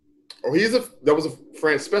 Oh, that was a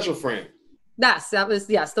friend, special friend. Yes,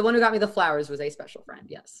 the one who got me the flowers was a special friend,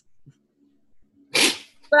 yes.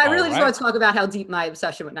 But I really just want to talk about how deep my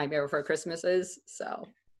obsession with Nightmare Before Christmas is. So,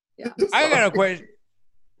 yeah. I got a question.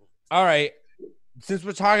 All right. Since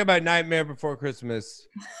we're talking about Nightmare Before Christmas,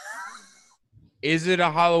 is it a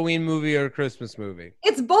Halloween movie or a Christmas movie?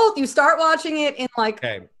 It's both. You start watching it in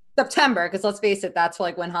September, because let's face it, that's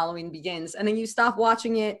like when Halloween begins. And then you stop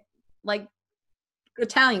watching it like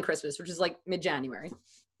Italian Christmas, which is like mid-January.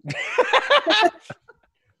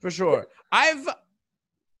 For sure. I've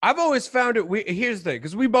always found it here's the thing,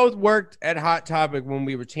 because we both worked at Hot Topic when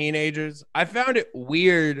we were teenagers. I found it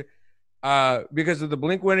weird because of the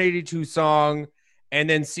Blink-182 song and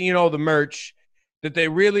then seeing all the merch that they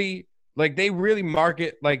really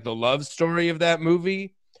market like the love story of that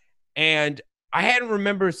movie. And I hadn't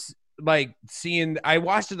remember like seeing, I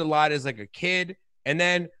watched it a lot as like a kid, and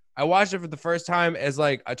then I watched it for the first time as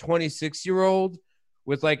like a 26-year-old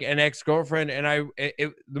with like an ex-girlfriend, and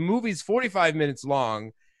the movie's 45 minutes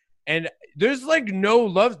long, and there's like no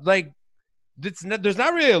love, like there's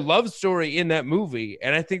not really a love story in that movie,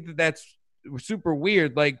 and I think that's super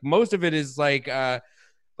weird. Like most of it is like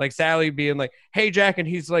Sally being like, "Hey Jack," and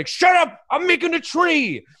he's like, "Shut up, I'm making a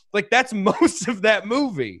tree." Like that's most of that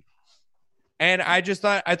movie. And I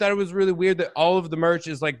thought it was really weird that all of the merch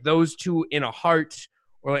is like those two in a heart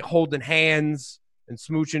or like holding hands and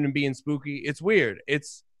smooching and being spooky. It's weird.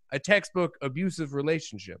 It's a textbook abusive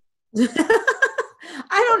relationship.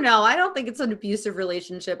 I don't know. I don't think it's an abusive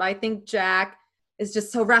relationship. I think Jack is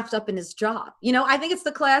just so wrapped up in his job. You know, I think it's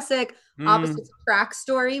the classic opposite track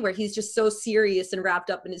story where he's just so serious and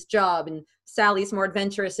wrapped up in his job, and Sally's more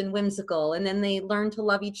adventurous and whimsical. And then they learn to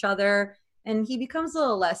love each other, and he becomes a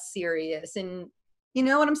little less serious. And you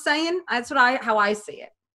know what I'm saying? That's how I see it.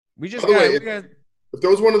 If there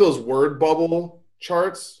was one of those word bubble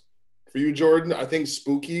charts for you, Jordan, I think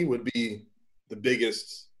spooky would be the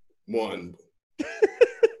biggest one.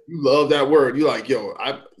 You love that word. You like, yo,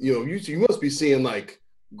 you must be seeing like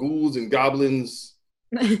ghouls and goblins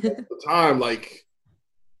all the time. Like,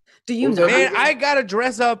 do you know? Man, I gotta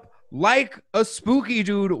dress up like a spooky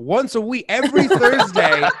dude once a week. Every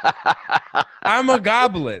Thursday, I'm a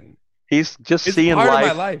goblin. He's just seeing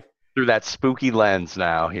life through that spooky lens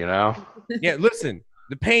now, you know? Yeah, listen,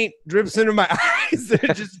 the paint drips into my eyes and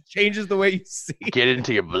it just changes the way you see. Get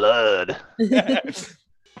into your blood.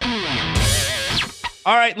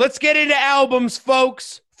 All right, let's get into albums,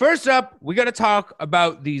 folks. First up, we got to talk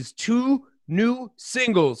about these two new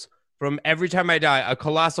singles from Every Time I Die, A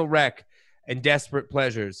Colossal Wreck and Desperate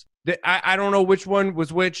Pleasures. I don't know which one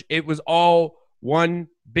was which. It was all one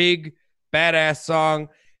big badass song.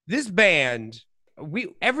 This band,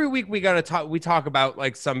 every week we talk about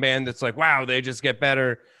like some band that's like, wow, they just get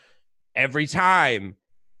better every time.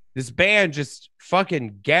 This band just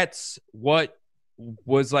fucking gets what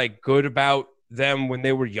was like good about them when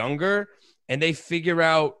they were younger, and they figure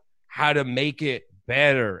out how to make it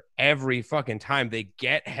better every fucking time. They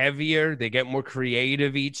get heavier, they get more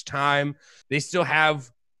creative each time. They still have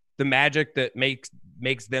the magic that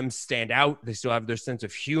makes them stand out. They still have their sense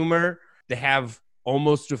of humor. They have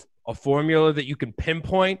almost a formula that you can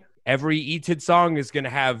pinpoint. Every E-Tid song is going to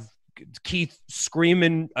have Keith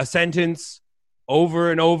screaming a sentence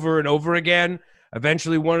over and over and over again.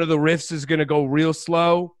 Eventually one of the riffs is going to go real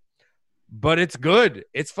slow, but it's good.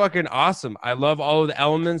 It's fucking awesome. I love all of the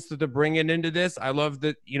elements that they're bringing into this. I love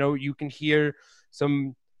that, you can hear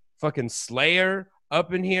some fucking Slayer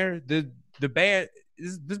up in here. The band,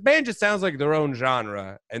 this band just sounds like their own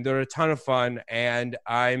genre, and they're a ton of fun. And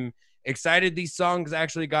I'm excited these songs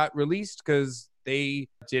actually got released, because they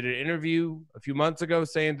did an interview a few months ago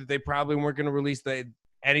saying that they probably weren't going to release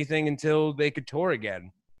anything until they could tour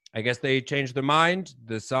again. I guess they changed their mind.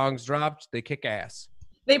 The songs dropped. They kick ass.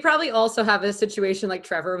 They probably also have a situation like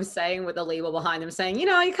Trevor was saying, with a label behind them saying, you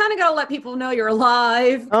kind of got to let people know you're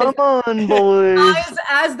alive. Come on, boys.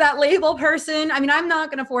 As that label person, I mean, I'm not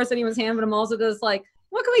going to force anyone's hand, but I'm also just like,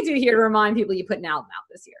 what can we do here to remind people you put an album out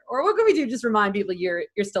this year? Or what can we do just remind people you're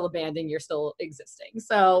still a band and you're still existing?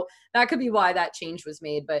 So that could be why that change was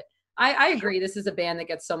made. But I agree. This is a band that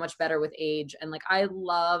gets so much better with age. And like, I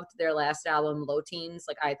loved their last album, Low Teens.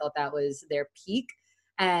 Like, I thought that was their peak.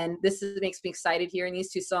 And makes me excited hearing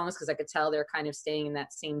these two songs because I could tell they're kind of staying in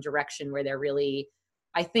that same direction where they're really,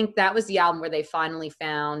 I think that was the album where they finally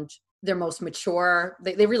found their most mature.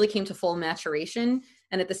 They really came to full maturation.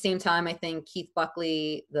 And at the same time, I think Keith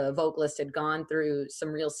Buckley, the vocalist, had gone through some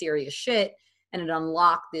real serious shit, and it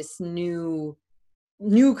unlocked this new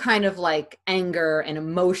kind of like anger and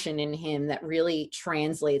emotion in him that really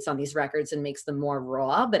translates on these records and makes them more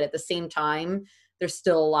raw. But at the same time, they're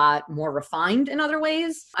still a lot more refined in other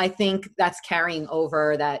ways. I think that's carrying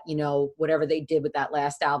over that, whatever they did with that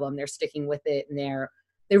last album, they're sticking with it, and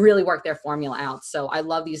they really work their formula out. So I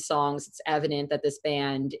love these songs. It's evident that this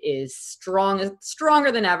band is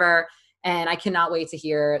stronger than ever. And I cannot wait to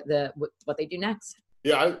hear what they do next.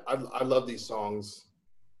 Yeah, I love these songs.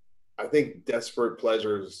 I think Desperate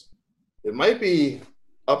Pleasures, it might be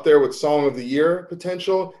up there with Song of the Year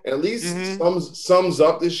potential, and at least sums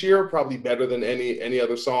up this year probably better than any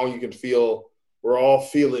other song. You can feel, we're all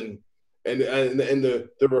feeling, and the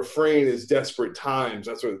refrain is Desperate Times.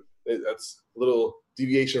 That's a little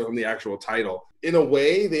deviation from the actual title. In a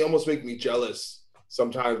way, they almost make me jealous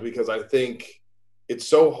sometimes, because I think it's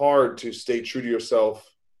so hard to stay true to yourself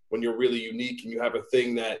when you're really unique and you have a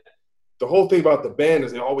thing that, the whole thing about the band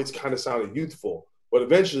is they always kind of sounded youthful, but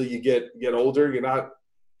eventually you get older, you're not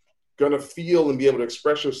going to feel and be able to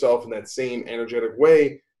express yourself in that same energetic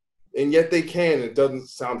way, and yet they can. It doesn't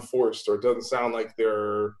sound forced, or it doesn't sound like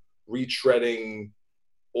they're retreading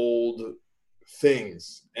old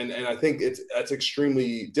things, and I think that's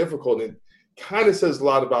extremely difficult. It kind of says a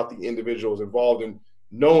lot about the individuals involved, and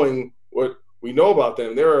knowing what we know about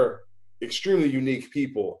them. They're extremely unique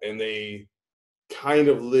people, and they kind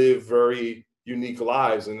of live very unique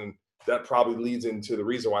lives, and that probably leads into the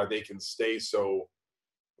reason why they can stay so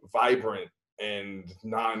vibrant and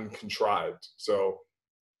non-contrived. So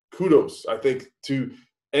kudos, I think, to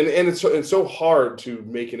and it's so hard to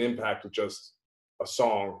make an impact with just a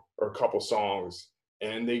song or a couple songs,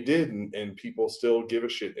 and they did, and people still give a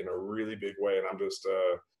shit in a really big way, and I'm just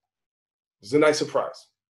it's a nice surprise.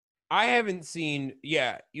 I haven't seen,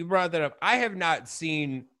 you brought that up. I have not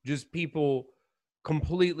seen just people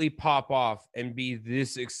completely pop off and be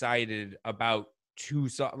this excited about two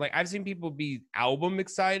songs. Like, I've seen people be album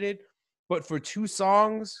excited, but for two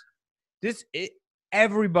songs,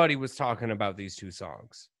 everybody was talking about these two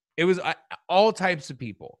songs. It was all types of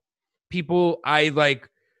people I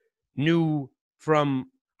knew from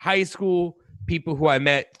high school, people who I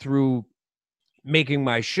met through making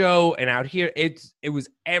my show, and out here it was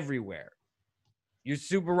everywhere. You're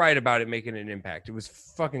super right about it making an impact. It was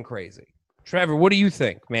fucking crazy. Trevor, what do you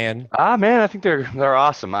think, man? Man, I think they're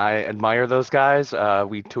awesome. I admire those guys.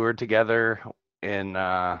 We toured together in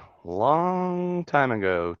long time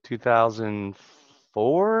ago,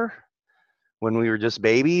 2004, when we were just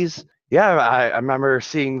babies. Yeah, I remember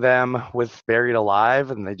seeing them with Buried Alive,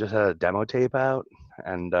 and they just had a demo tape out.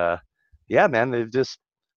 And yeah, man, they've just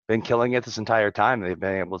been killing it this entire time. They've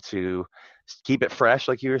been able to keep it fresh,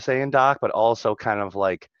 like you were saying, Doc, but also kind of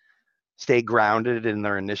like stay grounded in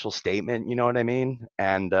their initial statement, you know what I mean?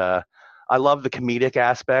 And I love the comedic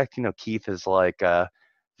aspect. Keith is like a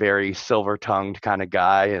very silver-tongued kind of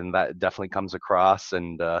guy, and that definitely comes across.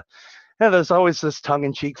 And there's always this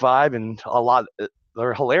tongue-in-cheek vibe, and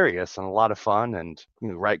they're hilarious and a lot of fun, and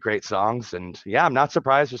write great songs. And yeah, I'm not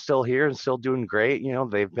surprised they're still here and still doing great.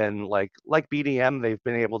 They've been like BDM, they've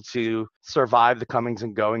been able to survive the comings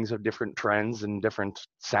and goings of different trends and different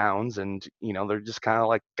sounds, and they're just kind of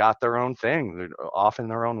like got their own thing. They're off in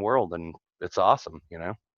their own world, and it's awesome.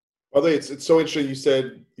 Well, it's so interesting you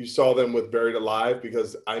said you saw them with Buried Alive,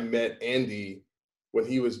 because I met Andy when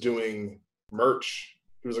he was doing merch.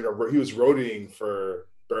 He was roadieing for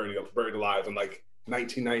Buried Alive in like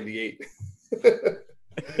 1998.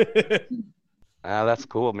 That's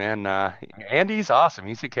cool, man. Andy's awesome.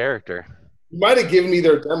 He's a character. You might have given me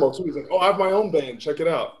their demo too. He's like, "Oh, I have my own band. Check it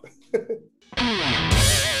out."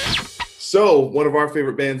 So, one of our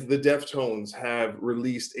favorite bands, the Deftones, have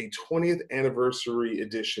released a 20th anniversary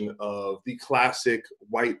edition of the classic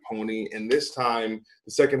White Pony, and this time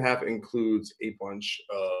the second half includes a bunch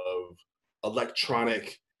of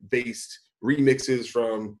electronic-based remixes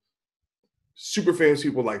from super famous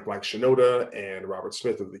people like Mike Shinoda and Robert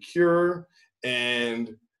Smith of The Cure,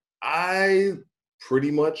 and I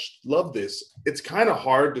pretty much love this. It's kind of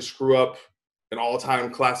hard to screw up an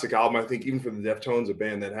all-time classic album, I think, even for the Deftones, a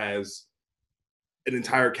band that has an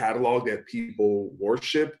entire catalog that people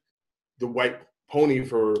worship. The White Pony,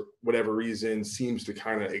 for whatever reason, seems to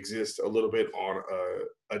kind of exist a little bit on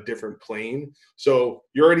a different plane. So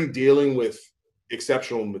you're already dealing with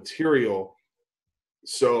exceptional material.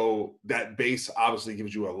 So that bass obviously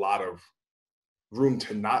gives you a lot of room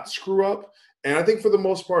to not screw up. And I think for the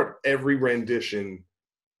most part, every rendition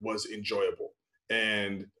was enjoyable.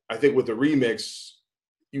 And I think with the remix,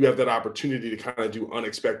 you have that opportunity to kind of do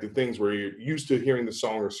unexpected things where you're used to hearing the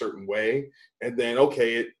song a certain way. And then,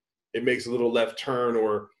 okay, it makes a little left turn,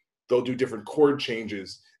 or they'll do different chord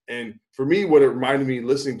changes. And for me, what it reminded me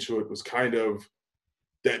listening to it was kind of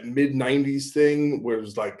that mid-90s thing where it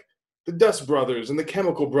was like the Dust Brothers and the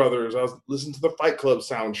Chemical Brothers. I was listening to the Fight Club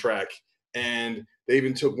soundtrack, and they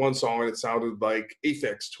even took one song and it sounded like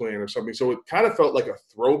Aphex Twin or something. So it kind of felt like a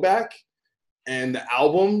throwback, and the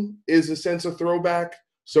album is a sense of throwback.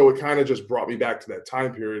 So it kind of just brought me back to that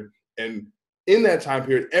time period. And in that time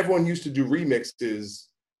period, everyone used to do remixes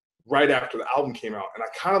right after the album came out. And I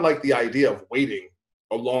kind of like the idea of waiting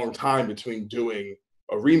a long time between doing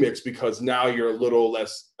a remix, because now you're a little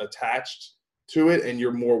less attached to it and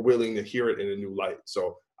you're more willing to hear it in a new light.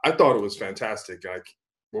 So I thought it was fantastic.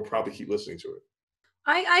 We'll probably keep listening to it.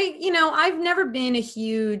 I've never been a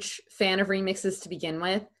huge fan of remixes to begin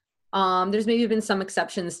with. There's maybe been some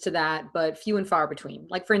exceptions to that, but few and far between.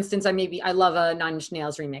 Like, for instance, I love a Nine Inch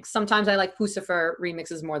Nails remix. Sometimes I like Pucifer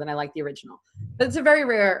remixes more than I like the original, but it's a very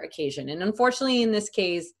rare occasion. And unfortunately, in this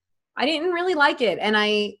case, I didn't really like it. And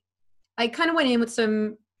I kind of went in with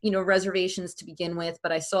some, reservations to begin with,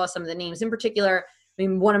 but I saw some of the names in particular. I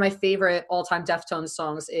mean, one of my favorite all-time Deftones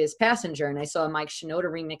songs is Passenger, and I saw Mike Shinoda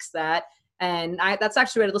remix that. And that's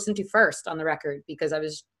actually what I listened to first on the record, because I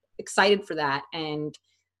was excited for that. And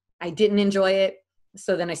I didn't enjoy it.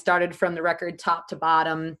 So then I started from the record top to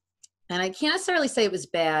bottom. And I can't necessarily say it was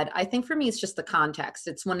bad. I think for me, it's just the context.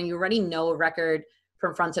 It's when you already know a record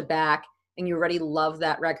from front to back and you already love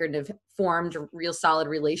that record and have formed a real solid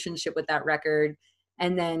relationship with that record.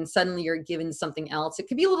 And then suddenly you're given something else. It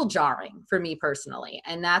could be a little jarring for me personally.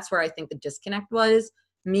 And that's where I think the disconnect was.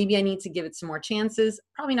 Maybe I need to give it some more chances.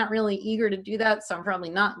 Probably not really eager to do that. So I'm probably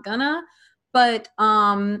not gonna. But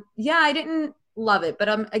yeah, I didn't love it. But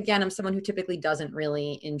I'm someone who typically doesn't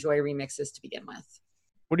really enjoy remixes to begin with.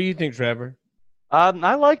 What do you think, Trevor?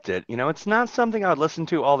 I liked it. It's not something I would listen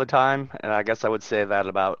to all the time, and I guess I would say that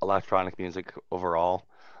about electronic music overall.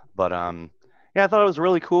 But yeah, I thought it was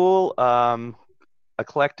really cool.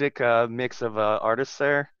 Eclectic mix of artists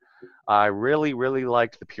there. I really, really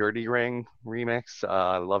liked the Purity Ring remix.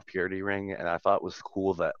 I love Purity Ring, and I thought it was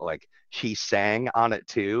cool that like she sang on it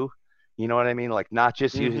too. You know what I mean? Like not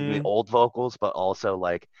just using the old vocals, but also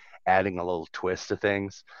like adding a little twist to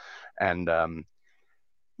things. And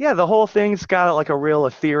yeah, the whole thing's got like a real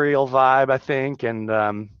ethereal vibe, I think. And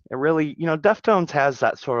it really, Deftones has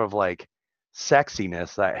that sort of like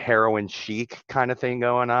sexiness, that heroin chic kind of thing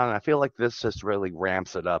going on. And I feel like this just really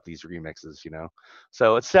ramps it up, these remixes,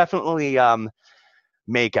 So it's definitely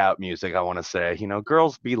make out music, I want to say.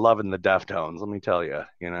 Girls be loving the Deftones, let me tell you,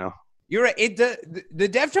 You're right. The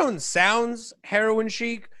Deftones sounds heroin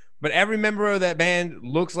chic, but every member of that band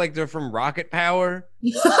looks like they're from Rocket Power.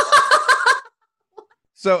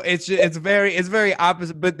 So it's very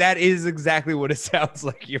opposite, but that is exactly what it sounds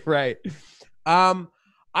like. You're right.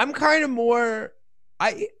 I'm kind of more.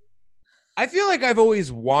 I feel like I've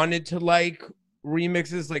always wanted to like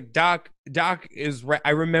remixes. Like Doc is.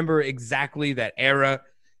 I remember exactly that era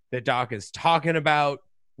that Doc is talking about,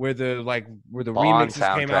 where the Spawn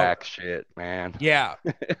remixes came out. Shit, man. Yeah,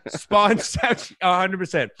 Spawn sound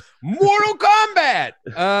 100%. Mortal Kombat.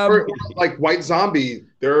 Like White Zombie,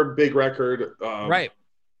 their big record, Right.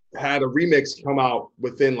 had a remix come out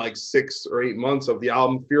within like 6 or 8 months of the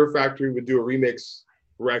album. Fear Factory would do a remix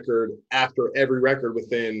record after every record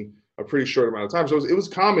within a pretty short amount of time. So it was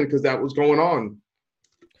common because that was going on.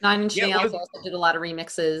 Nine Inch Nails also did a lot of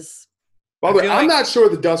remixes. By the way, I'm not sure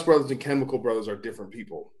the Dust Brothers and Chemical Brothers are different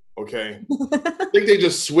people. Okay, I think they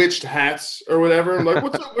just switched hats or whatever. I'm like,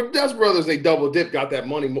 what's up with Dust Brothers? They double dip, got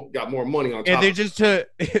more money on top. And they just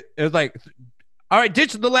it was like, all right,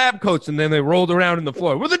 ditch the lab coats, and then they rolled around in the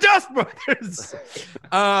floor. We're the Dust Brothers.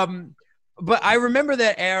 But I remember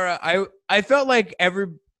that era. I felt like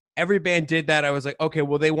every band did that. I was like, okay,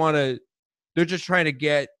 well, they're just trying to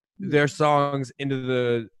get their songs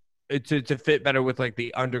into to fit better with like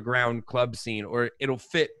the underground club scene, or it'll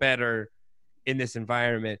fit better in this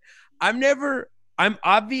environment. I'm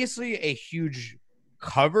obviously a huge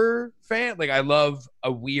cover fan. Like I love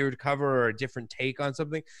a weird cover or a different take on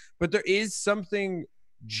something, but there is something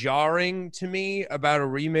jarring to me about a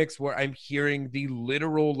remix where I'm hearing the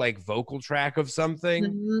literal like vocal track of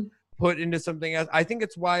something put into something else. I think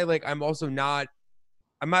it's why like I'm not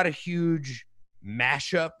a huge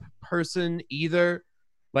mashup person either.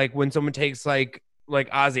 Like when someone takes like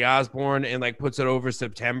Ozzy Osbourne and like puts it over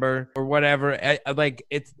September or whatever,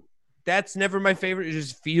 that's never my favorite.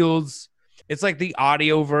 It It's like the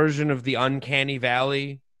audio version of the Uncanny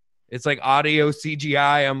Valley. It's like audio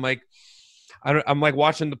CGI. I'm like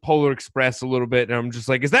watching the Polar Express a little bit, and I'm just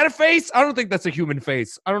like, is that a face? I don't think that's a human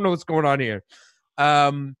face. I don't know what's going on here.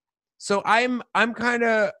 So I'm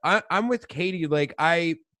with Katie. Like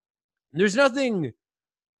there's nothing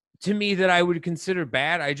to me that I would consider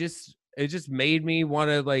bad. It just made me want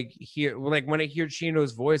to like hear, like when I hear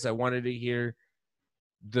Chino's voice, I wanted to hear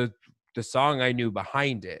the song I knew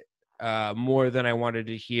behind it, more than I wanted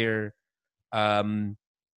to hear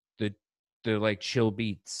the like chill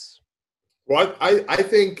beats. Well, I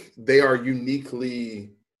think they are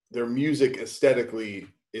uniquely, their music aesthetically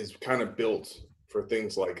is kind of built for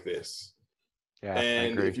things like this. Yeah,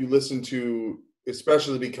 And if you listen to,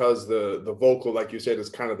 especially because the vocal, like you said, is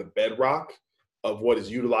kind of the bedrock of what is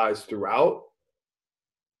utilized throughout,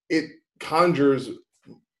 it conjures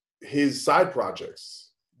his side projects.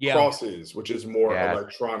 Yeah. Crosses, which is more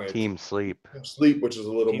electronic. Team Sleep, which is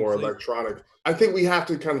a little more electronic. I think we have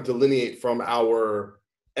to kind of delineate from our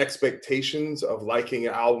expectations of liking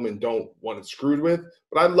an album and don't want it screwed with.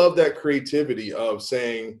 But I love that creativity of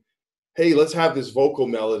saying, hey, let's have this vocal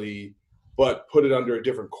melody, but put it under a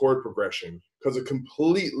different chord progression, because it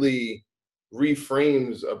completely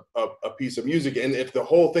reframes a piece of music. And if the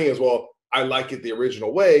whole thing is, well, I like it the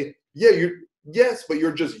original way, but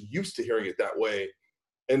you're just used to hearing it that way.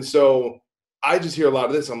 And so I just hear a lot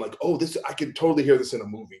of this. I'm like, oh, I could totally hear this in a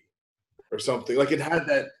movie or something. Like it had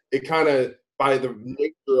that, it kind of, by the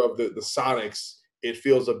nature of the sonics, it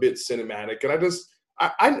feels a bit cinematic.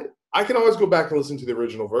 And I can always go back and listen to the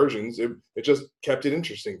original versions. It just kept it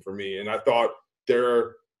interesting for me. And I thought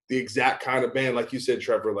they're the exact kind of band, like you said,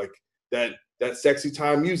 Trevor, like that sexy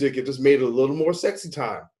time music. It just made it a little more sexy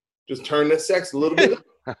time. Just turn that sex a little bit up.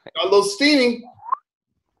 Got a little steamy.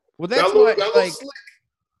 Well, that's what, like,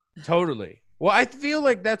 totally. Well, I feel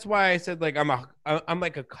like that's why I said like I'm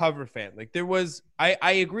like a cover fan. Like there was,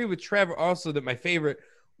 I agree with Trevor also that my favorite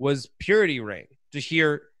was Purity Ring. To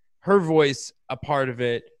hear her voice a part of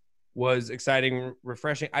it was exciting,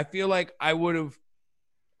 refreshing. I feel like I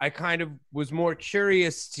kind of was more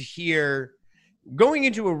curious to hear going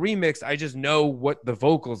into a remix. I just know what the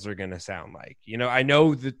vocals are going to sound like. You know, I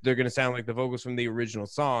know that they're going to sound like the vocals from the original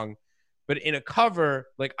song, but in a cover,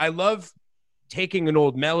 like I love taking an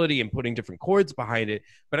old melody and putting different chords behind it,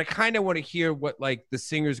 but I kind of want to hear what like the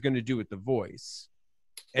singer's going to do with the voice.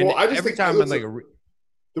 And well, I just every think, time I'm like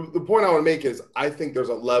the point I want to make is I think there's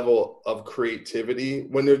a level of creativity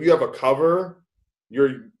when you have a cover,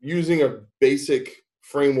 you're using a basic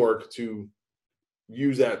framework to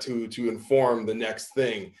use that to inform the next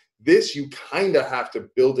thing. This, you kind of have to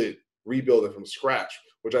rebuild it from scratch,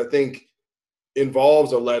 which I think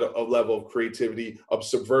involves a level of creativity, of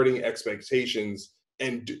subverting expectations,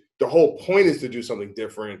 and the whole point is to do something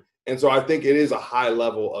different. And so I think it is a high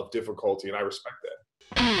level of difficulty, and I respect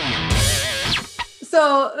that.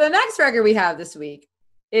 So the next record we have this week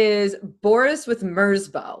is Boris with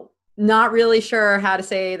Merzbow. Not really sure how to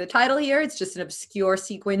say the title here. It's just an obscure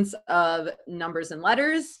sequence of numbers and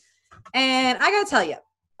letters. And I got to tell you,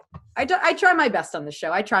 I try my best on the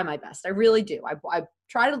show. I try my best. I really do. I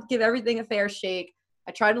try to give everything a fair shake.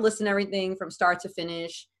 I try to listen to everything from start to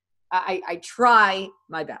finish. I try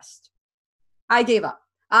my best. I gave up.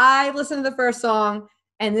 I listened to the first song,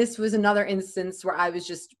 and this was another instance where I was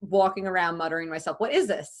just walking around muttering to myself, what is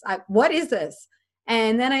this? What is this?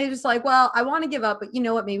 And then I was like, well, I want to give up, but you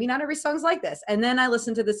know what? Maybe not every song's like this. And then I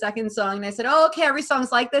listened to the second song and I said, oh, okay, every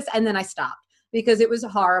song's like this. And then I stopped because it was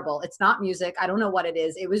horrible. It's not music. I don't know what it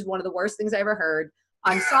is. It was one of the worst things I ever heard.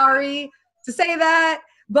 I'm sorry to say that,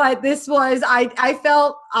 but this was, I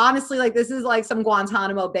felt honestly like this is like some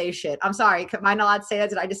Guantanamo Bay shit. I'm sorry. Am I not allowed to say that?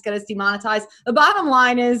 Did I just get us demonetized? The bottom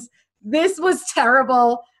line is this was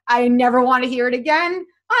terrible. I never want to hear it again.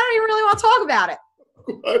 I don't even really want to talk about it.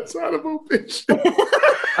 Guantanamo Bitch.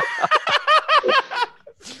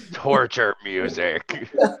 Torture music.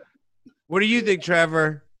 What do you think,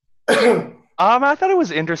 Trevor? I thought it was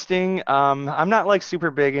interesting. I'm not like super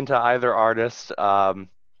big into either artist.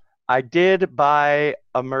 I did buy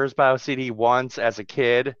a Merzbow CD once as a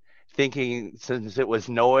kid, thinking since it was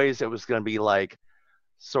noise, it was going to be like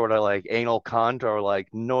sort of like anal cunt or like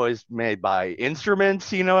noise made by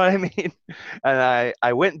instruments, you know what I mean? And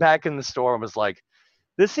I went back in the store and was like,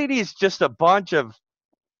 this CD is just a bunch of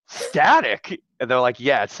static. And they're like,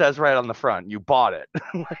 yeah, it says right on the front, you bought it.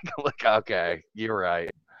 like, okay, you're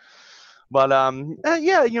right. But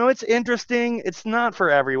yeah, you know, it's interesting. It's not for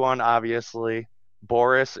everyone, obviously.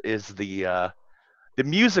 Boris is the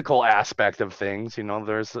musical aspect of things. You know,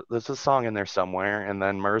 there's a song in there somewhere, and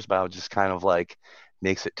then Merzbow just kind of like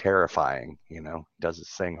makes it terrifying. Does his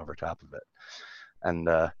thing over top of it, and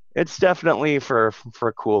it's definitely for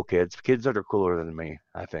cool kids that are cooler than me,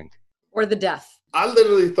 I think. Or the deaf. I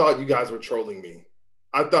literally thought you guys were trolling me.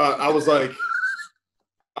 I was like,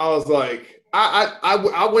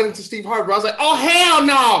 I went into Steve Harvey. I was like, oh hell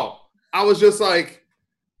no! I was just like,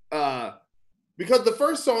 because the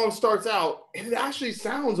first song starts out and it actually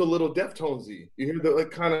sounds a little Deftonesy. You hear the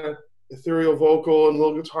like kind of ethereal vocal and a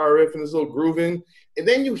little guitar riff and this little grooving, and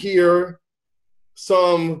then you hear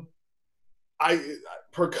some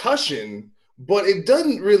percussion, but it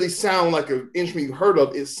doesn't really sound like an instrument you heard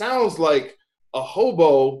of. It sounds like a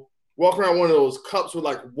hobo walking around one of those cups with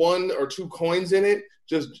like 1 or 2 coins in it.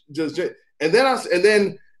 And then I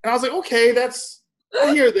was like, okay,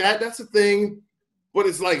 I hear that. That's a thing, but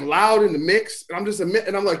it's like loud in the mix. And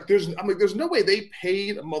I'm like, there's no way they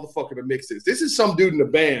paid a motherfucker to mix this. This is some dude in the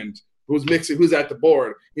band who's mixing, who's at the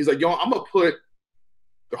board. He's like, yo, I'm gonna put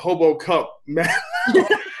the hobo cup, man.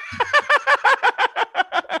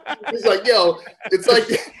 He's like, yo, it's like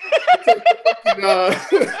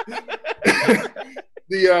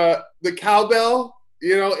the cowbell,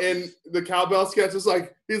 and the cowbell sketch is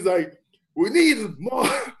like, he's like, we need more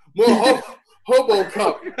hobo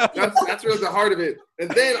cup. That's really the heart of it. And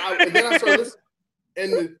then I started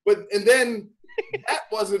listening, and then that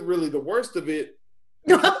wasn't really the worst of it.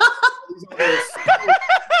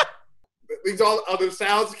 These all other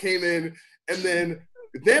sounds came in, and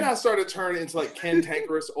then I started turning into like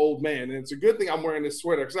cantankerous old man. And it's a good thing I'm wearing this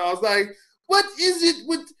sweater, because I was like, what is it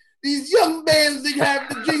with these young bands that have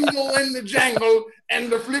the jingle and the jangle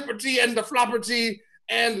and the flipperty and the flopperty?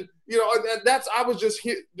 And, I was just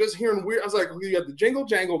hearing weird. I was like, you got the jingle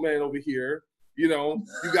jangle man over here. You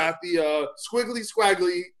got the squiggly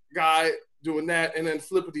squaggly guy doing that, and then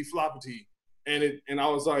flippity floppity. And I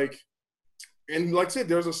was like, and like I said,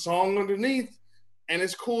 there's a song underneath. And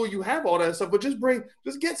it's cool you have all that stuff, but just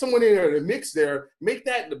get someone in there to mix there, make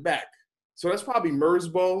that in the back. So that's probably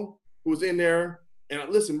Merzbo, who's in there. And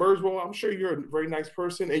listen, Merzbo, I'm sure you're a very nice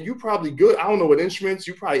person, and you probably good. I don't know what instruments,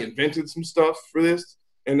 you probably invented some stuff for this,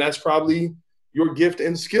 and that's probably your gift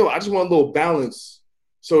and skill. I just want a little balance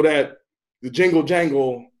so that the jingle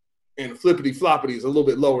jangle and the flippity floppity is a little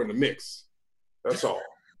bit lower in the mix. That's all.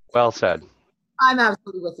 Well said. I'm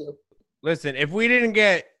absolutely with you. Listen, if we didn't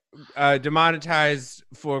get demonetized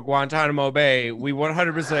for Guantanamo Bay, we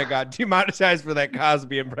 100% got demonetized for that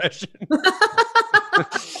Cosby impression.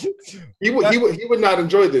 He would not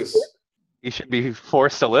enjoy this. He should be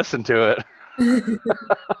forced to listen to it.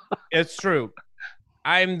 It's true.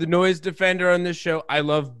 I'm the noise defender on this show. I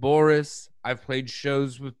love Boris. I've played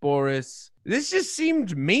shows with Boris. This just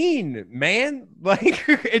seemed mean, man. Like,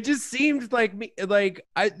 it just seemed like me. Like,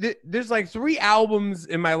 there's like 3 albums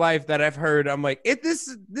in my life that I've heard. I'm like,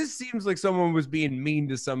 this seems like someone was being mean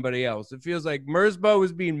to somebody else. It feels like Merzbo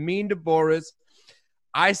was being mean to Boris.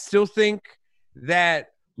 I still think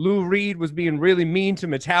that Lou Reed was being really mean to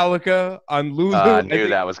Metallica on Lulu. I knew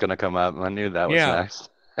that was going to come up. I knew that was next.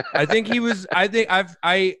 I think he was. I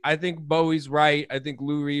think Bowie's right. I think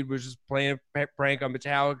Lou Reed was just playing a prank on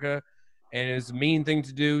Metallica, and it's a mean thing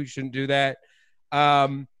to do. You shouldn't do that.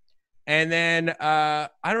 And then I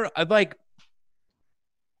don't know.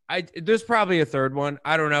 There's probably a third one.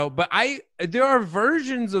 I don't know, but there are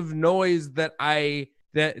versions of noise that I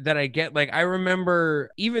get. Like, I remember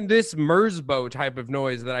even this Merzbo type of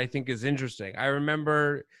noise that I think is interesting. I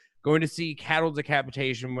remember going to see Cattle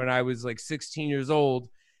Decapitation when I was like 16 years old,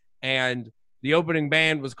 and the opening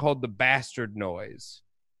band was called the Bastard Noise.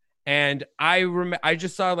 And I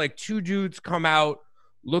just saw like 2 dudes come out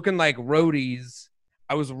looking like roadies.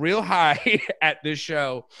 I was real high at this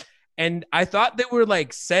show, and I thought they were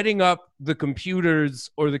like setting up the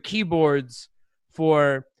computers or the keyboards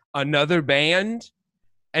for another band,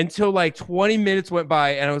 until like 20 minutes went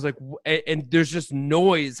by, and I was like, and there's just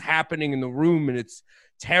noise happening in the room, and it's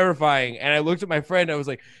terrifying. And I looked at my friend, I was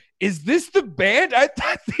like, is this the band? I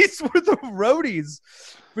thought these were the roadies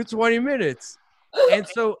for 20 minutes. And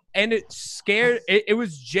it scared, it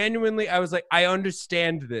was genuinely, I was like, I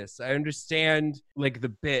understand this. I understand like the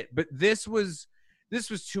bit, but this was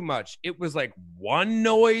too much. It was like one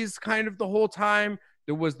noise kind of the whole time.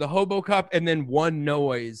 There was the hobo cup and then one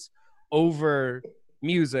noise over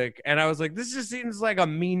music. And I was like, this just seems like a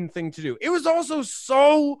mean thing to do. It was also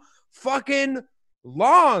so fucking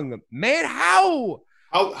long, man. How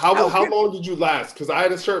long did you last? Because I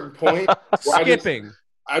had a certain point where skipping.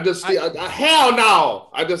 Hell no!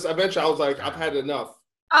 Eventually I was like, I've had enough.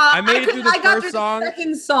 I made it through the first song.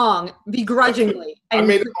 Second song, begrudgingly. I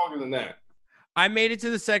made it longer than that. I made it to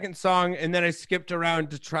the second song, and then I skipped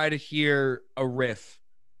around to try to hear a riff.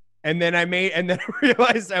 And then I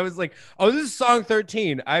realized I was like, oh, this is song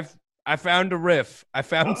 13. I found a riff. I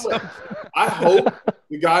found something. I hope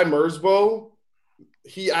the guy Merzbow,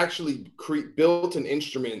 he actually built an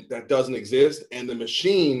instrument that doesn't exist, and the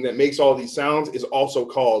machine that makes all these sounds is also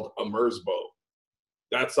called a Merzbow.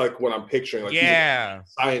 That's like what I'm picturing. Like, yeah, he's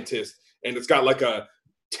a scientist, and it's got like a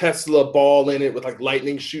Tesla ball in it with like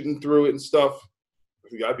lightning shooting through it and stuff. I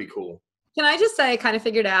think that'd be cool. Can I just say I kind of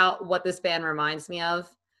figured out what this band reminds me of?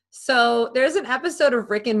 So there's an episode of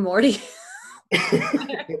Rick and Morty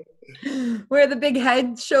where the big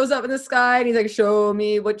head shows up in the sky and he's like, show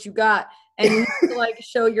me what you got. And you have to like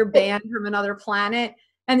show your band from another planet.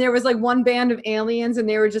 And there was like one band of aliens and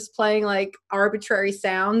they were just playing like arbitrary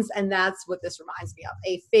sounds. And that's what this reminds me of.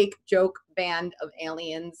 A fake joke band of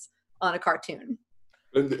aliens on a cartoon.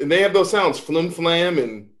 And they have those sounds, flim flam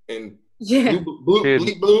and yeah, bloop, bloop,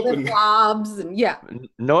 bleep, bloop, and blobs and yeah.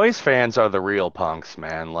 Noise fans are the real punks,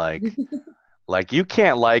 man. Like, like you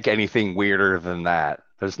can't like anything weirder than that.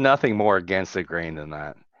 There's nothing more against the grain than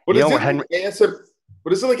that. But is it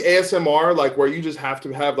like ASMR, like where you just have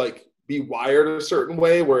to have like be wired a certain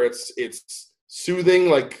way, where it's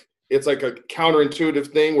soothing, like it's like a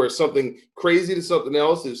counterintuitive thing where something crazy to something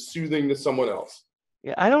else is soothing to someone else?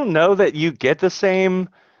 Yeah, I don't know that you get the same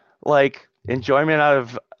like enjoyment out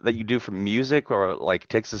of that you do from music, or like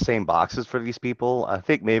ticks the same boxes for these people. I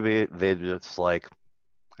think maybe they just like,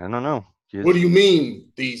 I don't know. What do you mean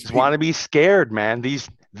these just want to be scared, man? These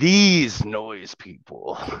noise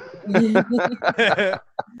people.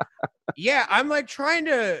 Yeah, I'm like trying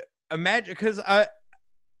to imagine, because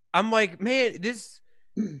I'm like, man,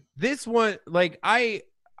 this one, like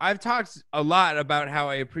I've talked a lot about how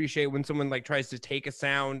I appreciate when someone like tries to take a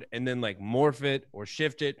sound and then like morph it or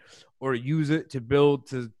shift it or use it to build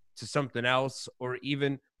to something else, or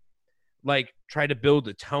even like try to build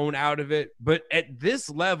a tone out of it. But at this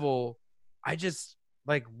level, I just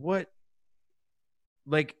like, what,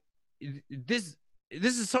 like this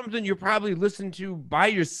is something you're probably listening to by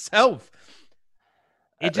yourself.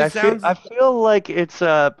 It just sounds. I feel like it's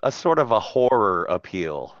a sort of a horror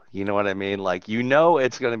appeal. You know what I mean? Like, you know,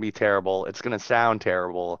 it's going to be terrible. It's going to sound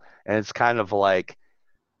terrible. And it's kind of like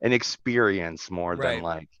an experience more than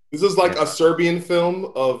like. This is like a Serbian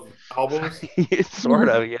film of albums. Sort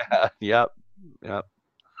of, yeah. Yep. Can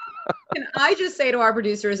I just say to our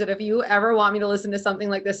producers that if you ever want me to listen to something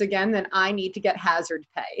like this again, then I need to get hazard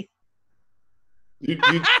pay. You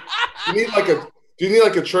need like a. Do you need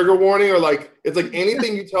like a trigger warning, or like it's like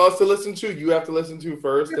anything you tell us to listen to, you have to listen to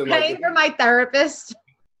first? You're and paying like, for my therapist.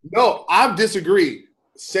 No, I disagree.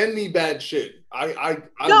 Send me bad shit.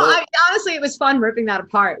 Honestly, it was fun ripping that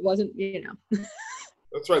apart. It wasn't,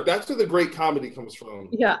 That's right. That's where the great comedy comes from.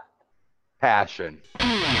 Yeah. Passion.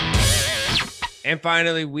 And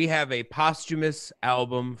finally, we have a posthumous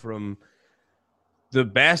album from the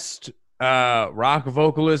best rock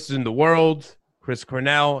vocalist in the world, Chris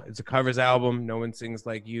Cornell. It's a covers album. No One Sings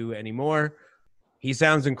Like You Anymore. He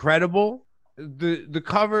sounds incredible. The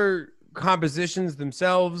cover compositions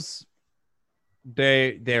themselves,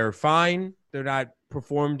 they're fine. They're not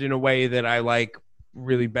performed in a way that I like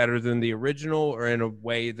really better than the original, or in a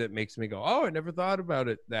way that makes me go, oh, I never thought about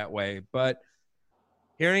it that way. But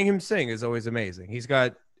hearing him sing is always amazing. He's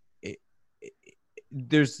got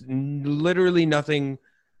there's literally nothing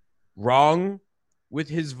wrong with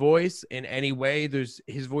his voice in any way.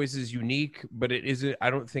 His voice is unique, but it isn't. I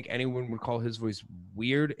don't think anyone would call his voice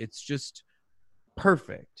weird. It's just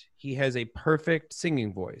perfect. He has a perfect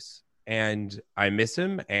singing voice, and I miss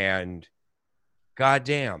him. And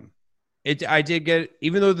goddamn, I did get,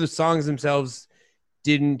 even though the songs themselves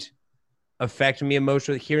didn't affect me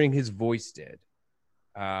emotionally, hearing his voice did,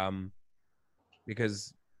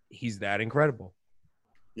 because he's that incredible.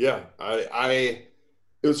 Yeah, it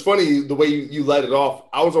was funny the way you let it off.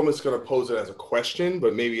 I was almost going to pose it as a question,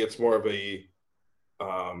 but maybe it's more of a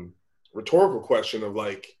rhetorical question of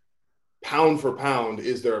like, pound for pound,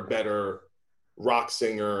 is there a better rock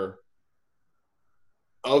singer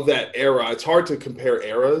of that era? It's hard to compare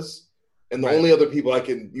eras, and the only other people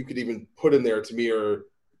you could even put in there to me are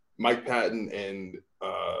Mike Patton and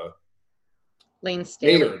Lane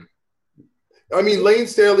Staley. Maynard. I mean, Lane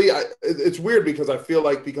Staley, it's weird because I feel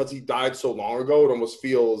like because he died so long ago, it almost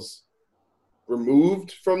feels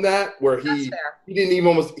removed from that, where he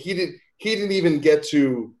didn't even get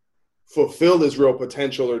to fulfill his real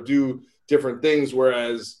potential or do different things.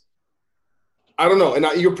 Whereas, I don't know, and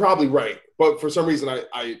you're probably right, but for some reason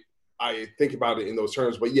I think about it in those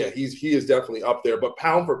terms. But yeah, he is definitely up there. But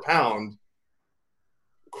pound for pound,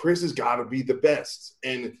 Chris has got to be the best,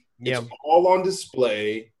 and it's all on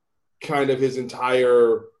display. Kind of his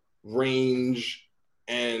entire range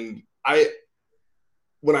And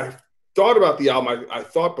when I thought about the album, I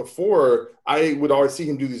thought before I would always see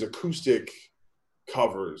him do these acoustic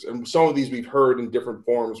covers, and some of these we've heard in different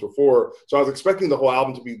forms before. So I was expecting the whole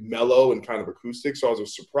album to be mellow and kind of acoustic. So I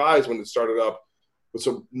was surprised when it started up with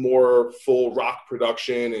some more full rock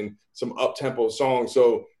production and some up-tempo songs.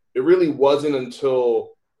 So it really wasn't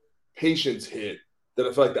until Patience hit that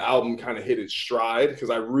I feel like the album kind of hit its stride, because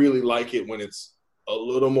I really like it when it's a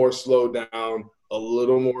little more slowed down, a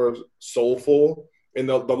little more soulful. And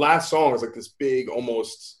the last song is like this big,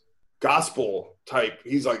 almost gospel type.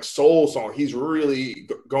 He's like soul song. He's really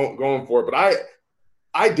going for it. But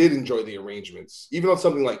I did enjoy the arrangements, even on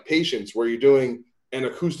something like Patience, where you're doing an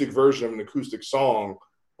acoustic version of an acoustic song,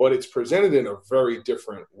 but it's presented in a very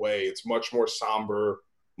different way. It's much more somber,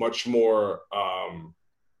 much more,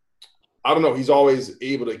 I don't know. He's always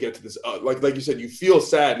able to get to this, like you said, you feel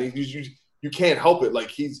sad and you can't help it.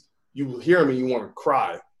 Like you hear him and you want to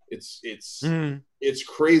cry. It's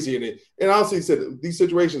crazy. And honestly said, these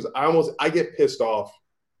situations, I get pissed off.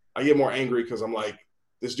 I get more angry because I'm like,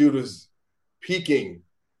 this dude was peaking.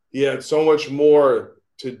 He had so much more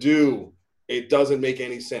to do. It doesn't make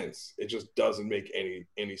any sense. It just doesn't make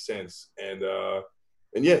any sense. And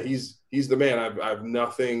yeah, he's the man. I have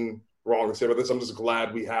nothing wrong to say about this. I'm just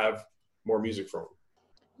glad we have more music from him.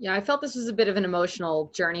 Yeah, I felt this was a bit of an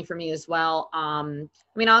emotional journey for me as well. I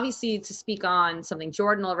mean, obviously, to speak on something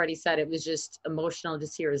Jordan already said, it was just emotional to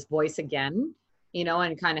hear his voice again,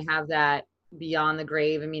 and kind of have that beyond the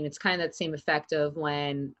grave. I mean, it's kind of that same effect of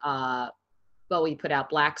when Bowie put out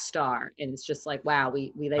Black Star, and it's just like, wow,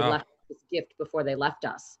 they left this gift before they left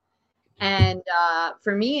us. And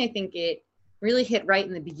for me, I think it really hit right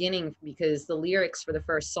in the beginning, because the lyrics for the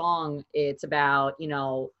first song, it's about,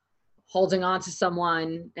 holding on to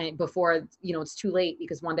someone and before, it's too late,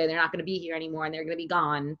 because one day they're not going to be here anymore and they're going to be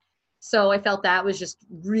gone. So I felt that was just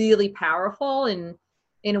really powerful, and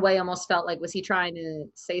in a way almost felt like, was he trying to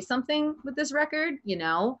say something with this record,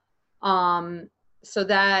 So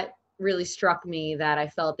that really struck me, that I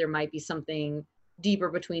felt there might be something deeper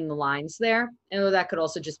between the lines there. And that could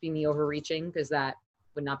also just be me overreaching, because that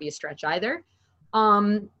would not be a stretch either.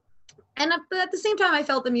 And at the same time, I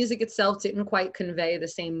felt the music itself didn't quite convey the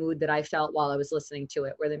same mood that I felt while I was listening to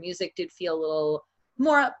it, where the music did feel a little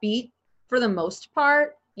more upbeat for the most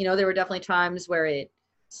part. There were definitely times where it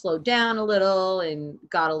slowed down a little and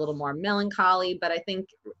got a little more melancholy, but I think,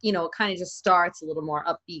 it kind of just starts a little more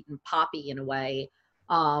upbeat and poppy in a way,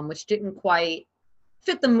 which didn't quite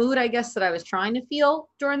fit the mood, I guess, that I was trying to feel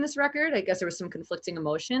during this record. I guess there was some conflicting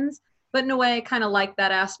emotions. But in a way, I kind of like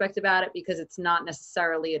that aspect about it, because it's not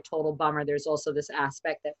necessarily a total bummer. There's also this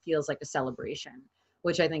aspect that feels like a celebration,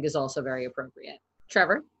 which I think is also very appropriate.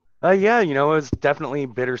 Trevor? Yeah, it was definitely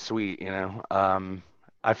bittersweet,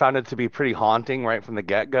 I found it to be pretty haunting right from the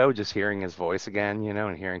get-go, just hearing his voice again,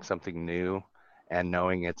 and hearing something new and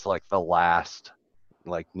knowing it's like the last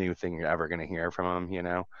like new thing you're ever going to hear from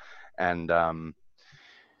him, and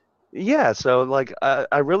yeah, so like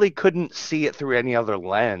I really couldn't see it through any other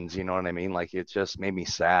lens, you know what I mean? Like it just made me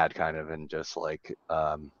sad kind of, and just like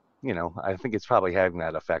I think it's probably having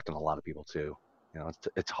that effect on a lot of people too.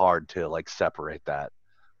 It's hard to like separate that,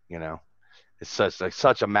 you know. It's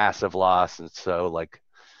such a massive loss, and so like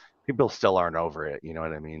people still aren't over it, you know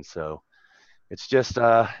what I mean? So it's just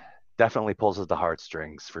definitely pulls at the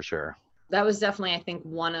heartstrings for sure. That was definitely, I think,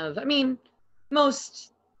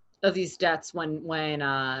 most of these deaths when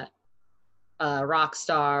a rock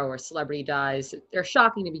star or celebrity dies, they're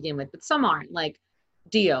shocking to begin with, but some aren't. Like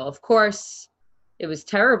Dio, of course, it was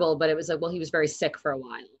terrible, but it was like, well, he was very sick for a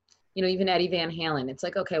while. Even Eddie Van Halen, it's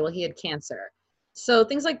like, okay, well, he had cancer. So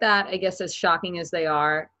things like that, I guess, as shocking as they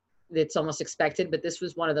are, it's almost expected, but this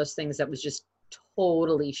was one of those things that was just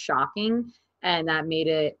totally shocking, and that made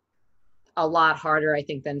it a lot harder, I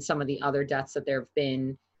think, than some of the other deaths that there have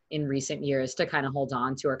been in recent years to kind of hold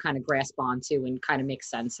on to or kind of grasp onto and kind of make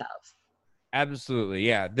sense of. Absolutely.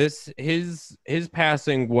 Yeah. His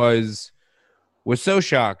passing was so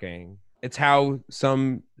shocking. It's how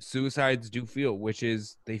some suicides do feel, which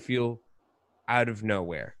is they feel out of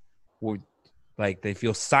nowhere, or like they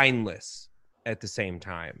feel signless at the same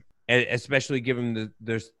time, and especially given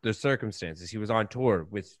the circumstances. He was on tour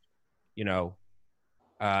with,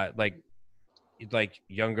 like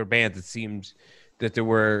younger bands. It seemed that there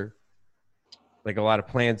were like a lot of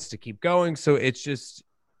plans to keep going. So it's just,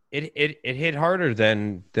 it hit harder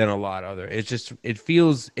than a lot other. It's just, it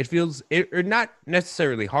feels or not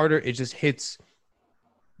necessarily harder. It just hits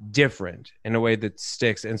different in a way that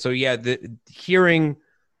sticks. And so, yeah, hearing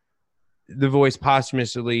the voice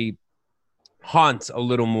posthumously haunts a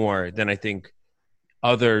little more than I think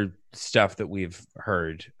other stuff that we've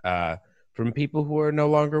heard from people who are no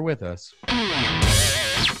longer with us.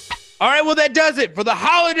 All right, well, that does it for the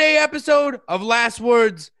holiday episode of Last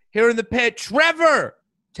Words here in the pit. Trevor,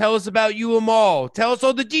 tell us about Yule Mall. Tell us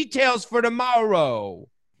all the details for tomorrow.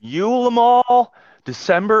 Yule Mall,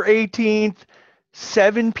 December 18th,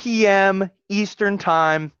 7 p.m. Eastern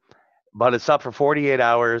Time, but it's up for 48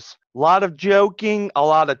 hours. A lot of joking, a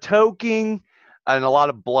lot of toking, and a lot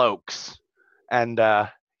of blokes. And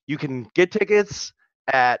you can get tickets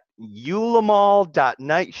at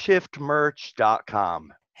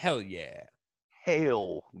yulemall.nightshiftmerch.com. Hell yeah.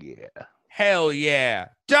 Hell yeah. Hell yeah.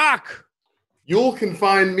 Doc! You can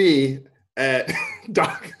find me at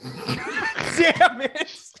Doc. Damn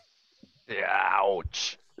it.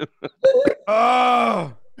 Ouch.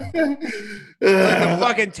 Oh. Like the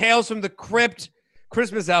fucking Tales from the Crypt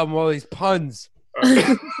Christmas album, all these puns.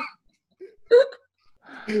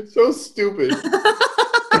 So stupid.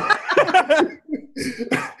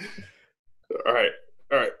 All right.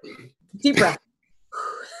 Deep breath.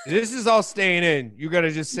 This is all staying in. You got to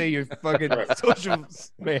just say your fucking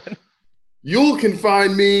socials, man. You can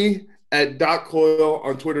find me at Doc Coyle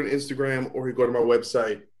on Twitter and Instagram, or you go to my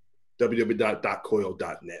website,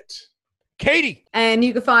 www.doccoyle.net. Katie. And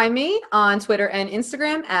you can find me on Twitter and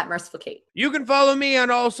Instagram at Merciful Kate. You can follow me on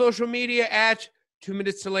all social media at 2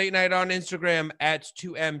 Minutes to Late Night on Instagram, at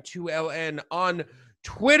 2M2LN on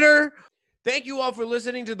Twitter. Thank you all for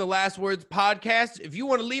listening to the Last Words podcast. If you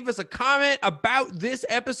want to leave us a comment about this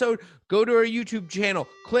episode, go to our YouTube channel,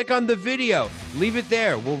 click on the video, leave it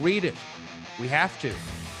there. We'll read it. We have to.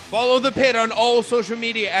 Follow The Pit on all social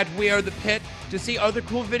media at We Are The Pit to see other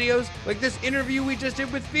cool videos like this interview we just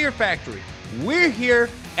did with Fear Factory. We're here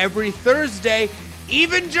every Thursday,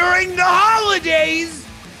 even during the holidays,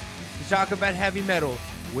 to talk about heavy metal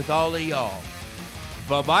with all of y'all.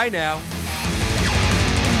 Bye-bye now.